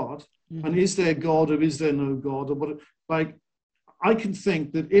we've got? And is there God or is there no God? Or what? Like, I can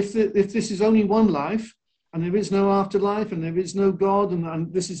think that if this is only one life and there is no afterlife and there is no God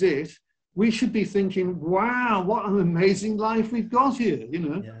and this is it, we should be thinking, wow, what an amazing life we've got here.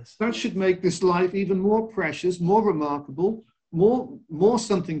 Yes. That should make this life even more precious, more remarkable, more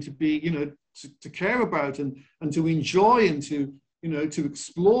something to be, to care about and to enjoy and to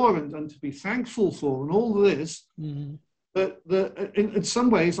explore and to be thankful for and all this. But in some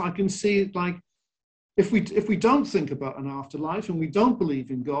ways, I can see it like, if we don't think about an afterlife and we don't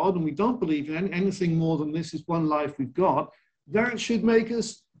believe in God and we don't believe in anything more than this is one life we've got, that should make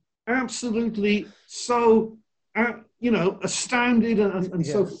us absolutely so, astounded and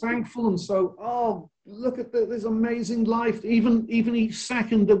so thankful and so, oh, look at this amazing life, even each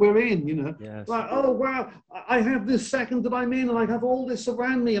second that we're in, Yes. Like, oh, wow, I have this second that I'm in and I have all this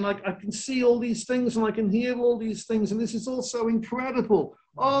around me and I can see all these things and I can hear all these things and this is all so incredible.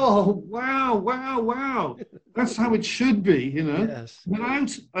 Oh, wow, wow, wow. That's how it should be, Yes.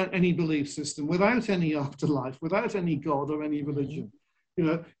 Without any belief system, without any afterlife, without any God or any religion.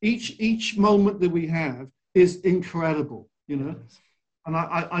 Each moment that we have is incredible, Yes. and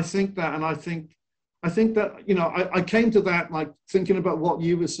I think that, and I think that, I came to that like thinking about what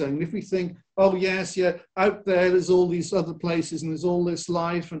you were saying. If we think, oh yes, yeah, out there's all these other places and there's all this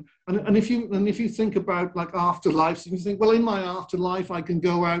life, and if you think about like afterlife, so you think, well, in my afterlife I can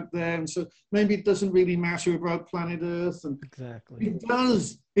go out there, and so maybe it doesn't really matter about planet Earth, and exactly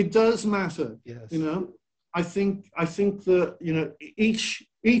it does matter, yes. I think that,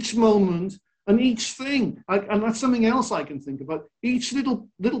 each moment and each thing, and that's something else I can think about, each little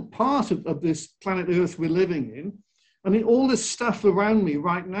part of this planet Earth we're living in. I mean, all this stuff around me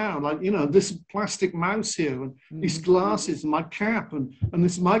right now, like, this plastic mouse here and these glasses and my cap and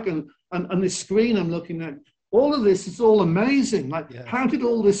this mic and this screen I'm looking at, all of this is all amazing. Like, how did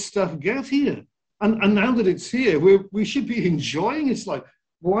all this stuff get here? And now that it's here, we should be enjoying it. It's like,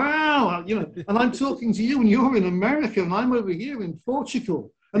 wow, and I'm talking to you and you're in America and I'm over here in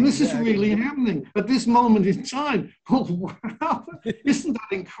Portugal. And this is really happening at this moment in time. Oh, wow, isn't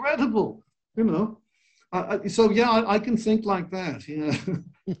that incredible? So yeah, I can think like that.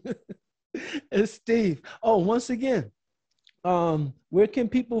 Steve, once again, where can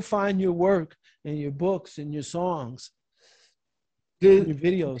people find your work and your books and your songs, and your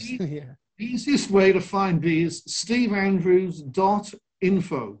videos? The easiest way to find me is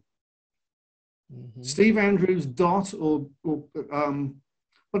steveandrews.info. Steve Andrews or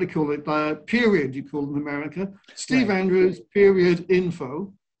what do you call it? Period, you call it in America. Steve Andrews, period,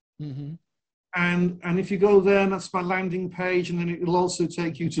 info. And if you go there, and that's my landing page, and then it will also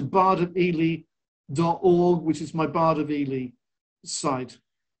take you to bardofely.org, which is my Bard of Ely site.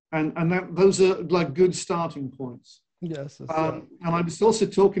 And those are like good starting points. Yes. And I was also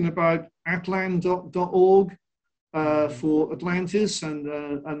talking about atlan.org for Atlantis, and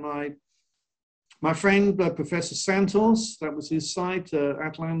my friend, Professor Santos, that was his site,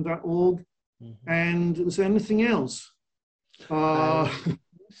 atlan.org. And was there anything else? Let's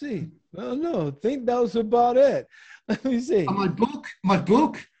see. Well, no, I think that was about it. Let me see. My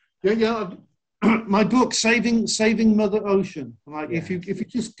book. Yeah. my book, Saving Mother Ocean. Like Yes. if you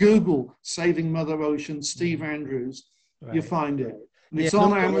just Google Saving Mother Ocean, Steve Andrews, you Right. find it. And Yeah, it's and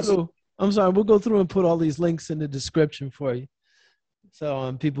on Amazon. I'm sorry, we'll go through and put all these links in the description for you.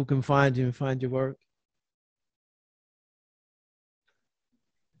 So people can find you and find your work.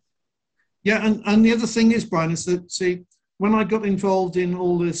 Yeah, and the other thing is, Brian, is that, see, when I got involved in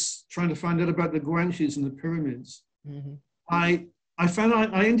all this, trying to find out about the Guanches and the pyramids, Mm-hmm. I found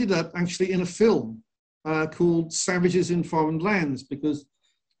I ended up actually in a film called Savages in Foreign Lands, because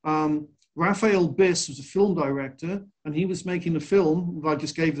Raphael Biss was a film director, and he was making a film that I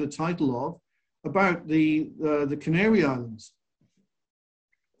just gave the title of, about the Canary Islands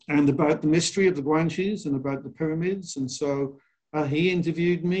and about the mystery of the Guanches and about the pyramids. And so he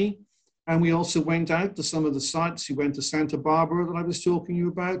interviewed me. And we also went out to some of the sites. He went to Santa Barbara that I was talking to you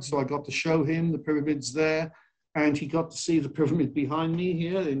about. So I got to show him the pyramids there. And he got to see the pyramid behind me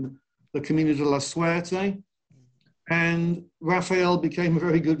here in the Camino de la Suerte. And Raphael became a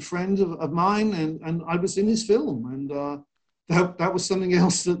very good friend of mine. And I was in his film. And that was something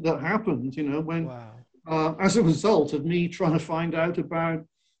else that happened, you know, when, Wow. as a result of me trying to find out about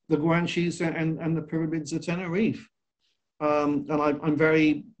the Guanches and the pyramids at Tenerife. And I'm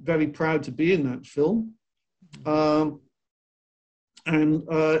very, very proud to be in that film.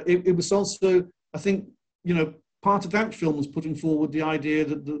 It was also, I think, you know, part of that film was putting forward the idea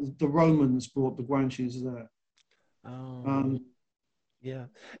that the Romans brought the Guanches there. Yeah,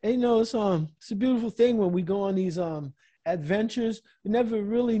 and you know, it's a beautiful thing when we go on these adventures. You never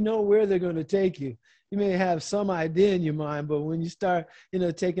really know where they're going to take you. You may have some idea in your mind, but when you start, you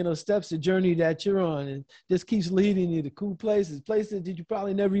know, taking those steps, the journey that you're on, and just keeps leading you to cool places that you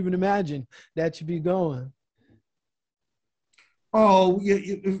probably never even imagined that you'd be going. Oh, yeah,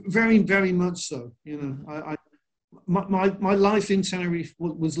 very, very much so. You know, my life in Tenerife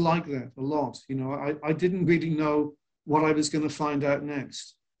was like that a lot. You know, I didn't really know what I was going to find out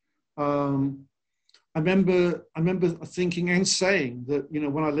next. I remember thinking and saying that, you know,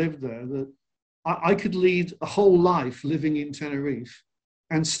 when I lived there, that I could lead a whole life living in Tenerife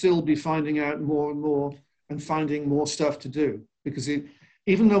and still be finding out more and more and finding more stuff to do, because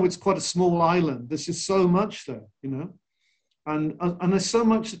even though it's quite a small island, there's just so much there, you know, and there's so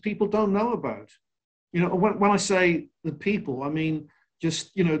much that people don't know about. You know, when I say the people, I mean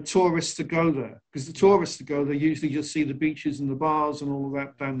just, you know, tourists that go there, because the tourists that go there usually just see the beaches and the bars and all of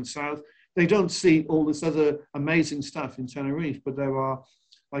that down the south. They don't see all this other amazing stuff in Tenerife, but there are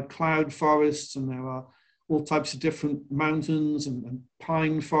like cloud forests, and there are all types of different mountains and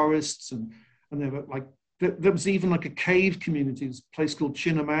pine forests, and there were like there was even like a cave community, this place called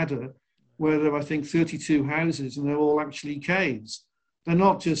Chinamada, where there are, I think, 32 houses, and they're all actually caves. They're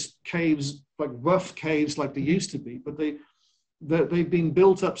not just caves, like rough caves like they used to be, but they've been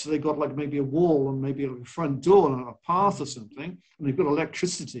built up so they've got like maybe a wall and maybe a front door and a path or something, and they've got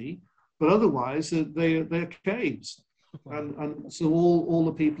electricity, but otherwise they're caves. And so all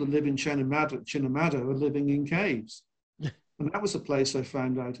the people who live in Chinamada are living in caves. And that was a place I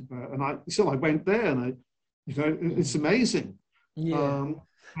found out about. And I went there, and you know, it's amazing. Yeah.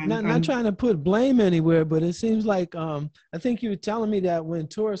 Not trying to put blame anywhere, but it seems like I think you were telling me that when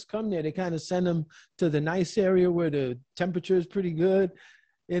tourists come there, they kind of send them to the nice area where the temperature is pretty good,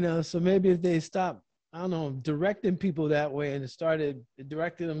 you know. So maybe if they stop, I don't know, directing people that way and started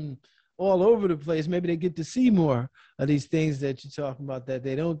directing them all over the place, maybe they get to see more of these things that you're talking about that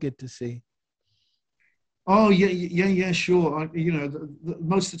they don't get to see. Oh yeah, sure. You know,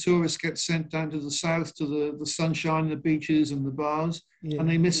 most of the tourists get sent down to the south to the sunshine, the beaches, and the bars, and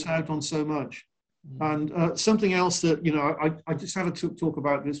they miss out on so much. And something else that, you know, I just had to talk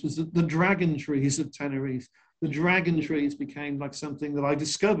about this was the dragon trees of Tenerife. The dragon trees became like something that I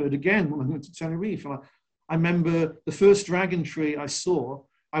discovered again when I went to Tenerife. And I remember the first dragon tree I saw.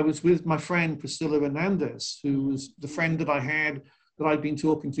 I was with my friend Priscilla Hernandez, who was the friend that I had that I'd been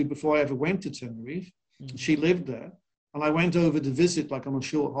talking to before I ever went to Tenerife. She lived there, and I went over to visit like on a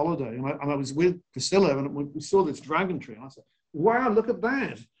short holiday, and I was with Priscilla, and we saw this dragon tree, and I said, wow, look at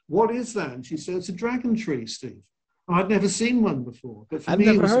that. What is that? And she said, it's a dragon tree, Steve. And I'd never seen one before. But for I've me,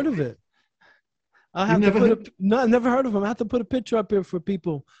 never heard of it. I'll have to put no, I've never heard of them. I have to put a picture up here for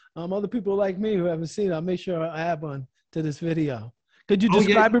people, other people like me who haven't seen it. I'll make sure I add one to this video. Could you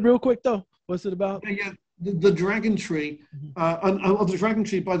describe it real quick, though? What's it about? Yeah. The dragon tree, the dragon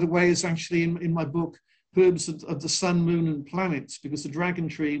tree, by the way, is actually in my book, Herbs of the Sun, Moon, and Planets, because the dragon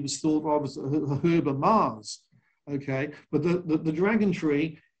tree was thought of as a herb of Mars. Okay, but the dragon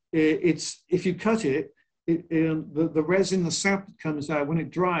tree, it's if you cut it, the resin, the sap that comes out when it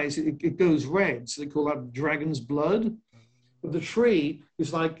dries, it goes red. So they call that dragon's blood. But the tree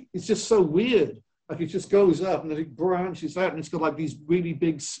is like, it's just so weird. Like it just goes up and then it branches out and it's got like these really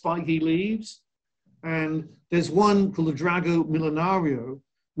big spiky leaves. And there's one called the Drago Millenario,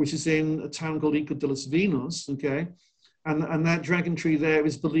 which is in a town called Ico de los Vinos, okay? And that dragon tree there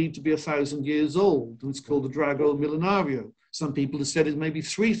is believed to be 1,000 years old. And it's called the Drago Millenario. Some people have said it's maybe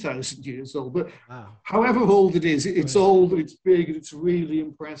 3,000 years old, but Wow. however old it is, it's Right. old, it's big, and it's really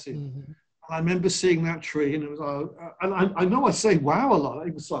impressive. Mm-hmm. I remember seeing that tree, and it was, and I know I say wow a lot.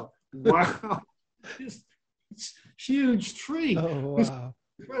 It was like, wow, it's huge tree. Oh, It's wow.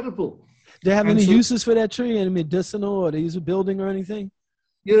 incredible. Do they have And any so, uses for that tree? Any medicinal, or they use a building or anything?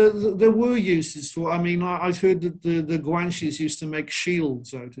 yeah, there were uses for. I mean, I've heard that the Guanches used to make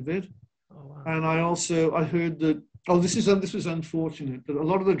shields out of it, Oh, wow. and I heard that. Oh, this was unfortunate, but a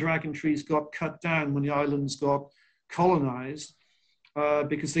lot of the dragon trees got cut down when the islands got colonized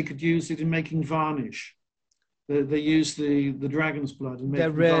because they could use it in making varnish. They used the dragon's blood and That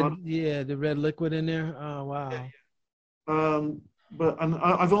making red, varnish. yeah, the red liquid in there. Oh, wow. But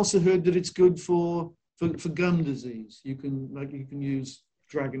I've also heard that it's good for gum disease. You can use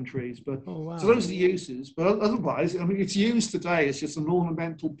dragon trees, but Oh, wow. so those are the uses. But otherwise, I mean, it's used today as just an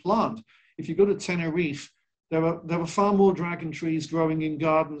ornamental plant. If you go to Tenerife, there are far more dragon trees growing in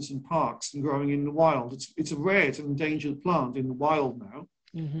gardens and parks than growing in the wild. It's a rare, it's an endangered plant in the wild now,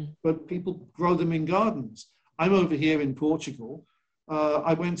 Mm-hmm. but people grow them in gardens. I'm over here in Portugal.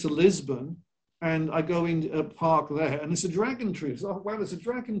 I went to Lisbon and I go in a park there and it's a dragon tree. So, oh, wow, there's a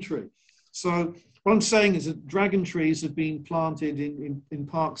dragon tree. So what I'm saying is that dragon trees have been planted in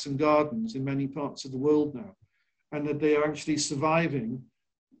parks and gardens in many parts of the world now, and that they are actually surviving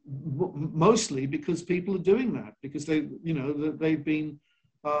mostly because people are doing that, because they've been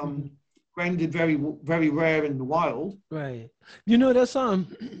rendered very, very rare in the wild. Right. That's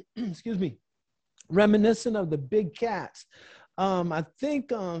excuse me, reminiscent of the big cats. I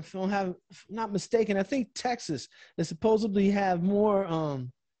think if I'm not mistaken, I think Texas they supposedly have more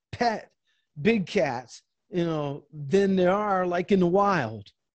pet big cats, than there are like in the wild.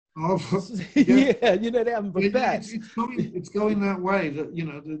 Oh, Yeah, they have them for yeah, pets. it's going that way. That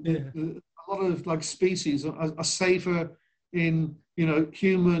Yeah. a lot of like species are safer in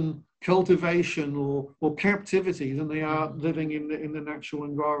human cultivation or captivity than they are living in the natural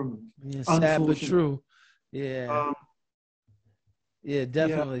environment. Yeah, sad but true. Yeah. Yeah, Yeah.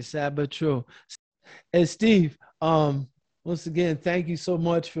 definitely sad but true. And Steve, once again, thank you so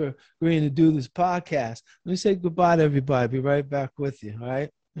much for agreeing to do this podcast. Let me say goodbye to everybody. Be right back with you. All right.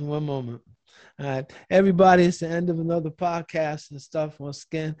 In one moment. All right. Everybody, it's the end of another podcast and stuff. Once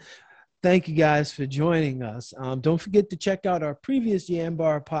again, thank you guys for joining us. Don't forget to check out our previous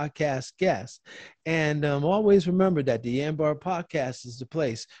Yambar podcast guests. And always remember that the Yambar podcast is the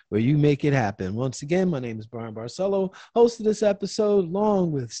place where you make it happen. Once again, my name is Brian Barcelo, host of this episode,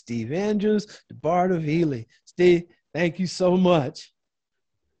 along with Steve Andrews, the Bard of Ely. Steve, thank you so much.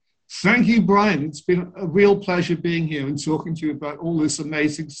 Thank you, Brian. It's been a real pleasure being here and talking to you about all this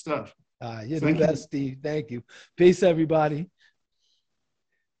amazing stuff. You're the best, Steve. Thank you. Peace, everybody.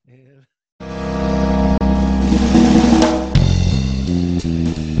 Yeah.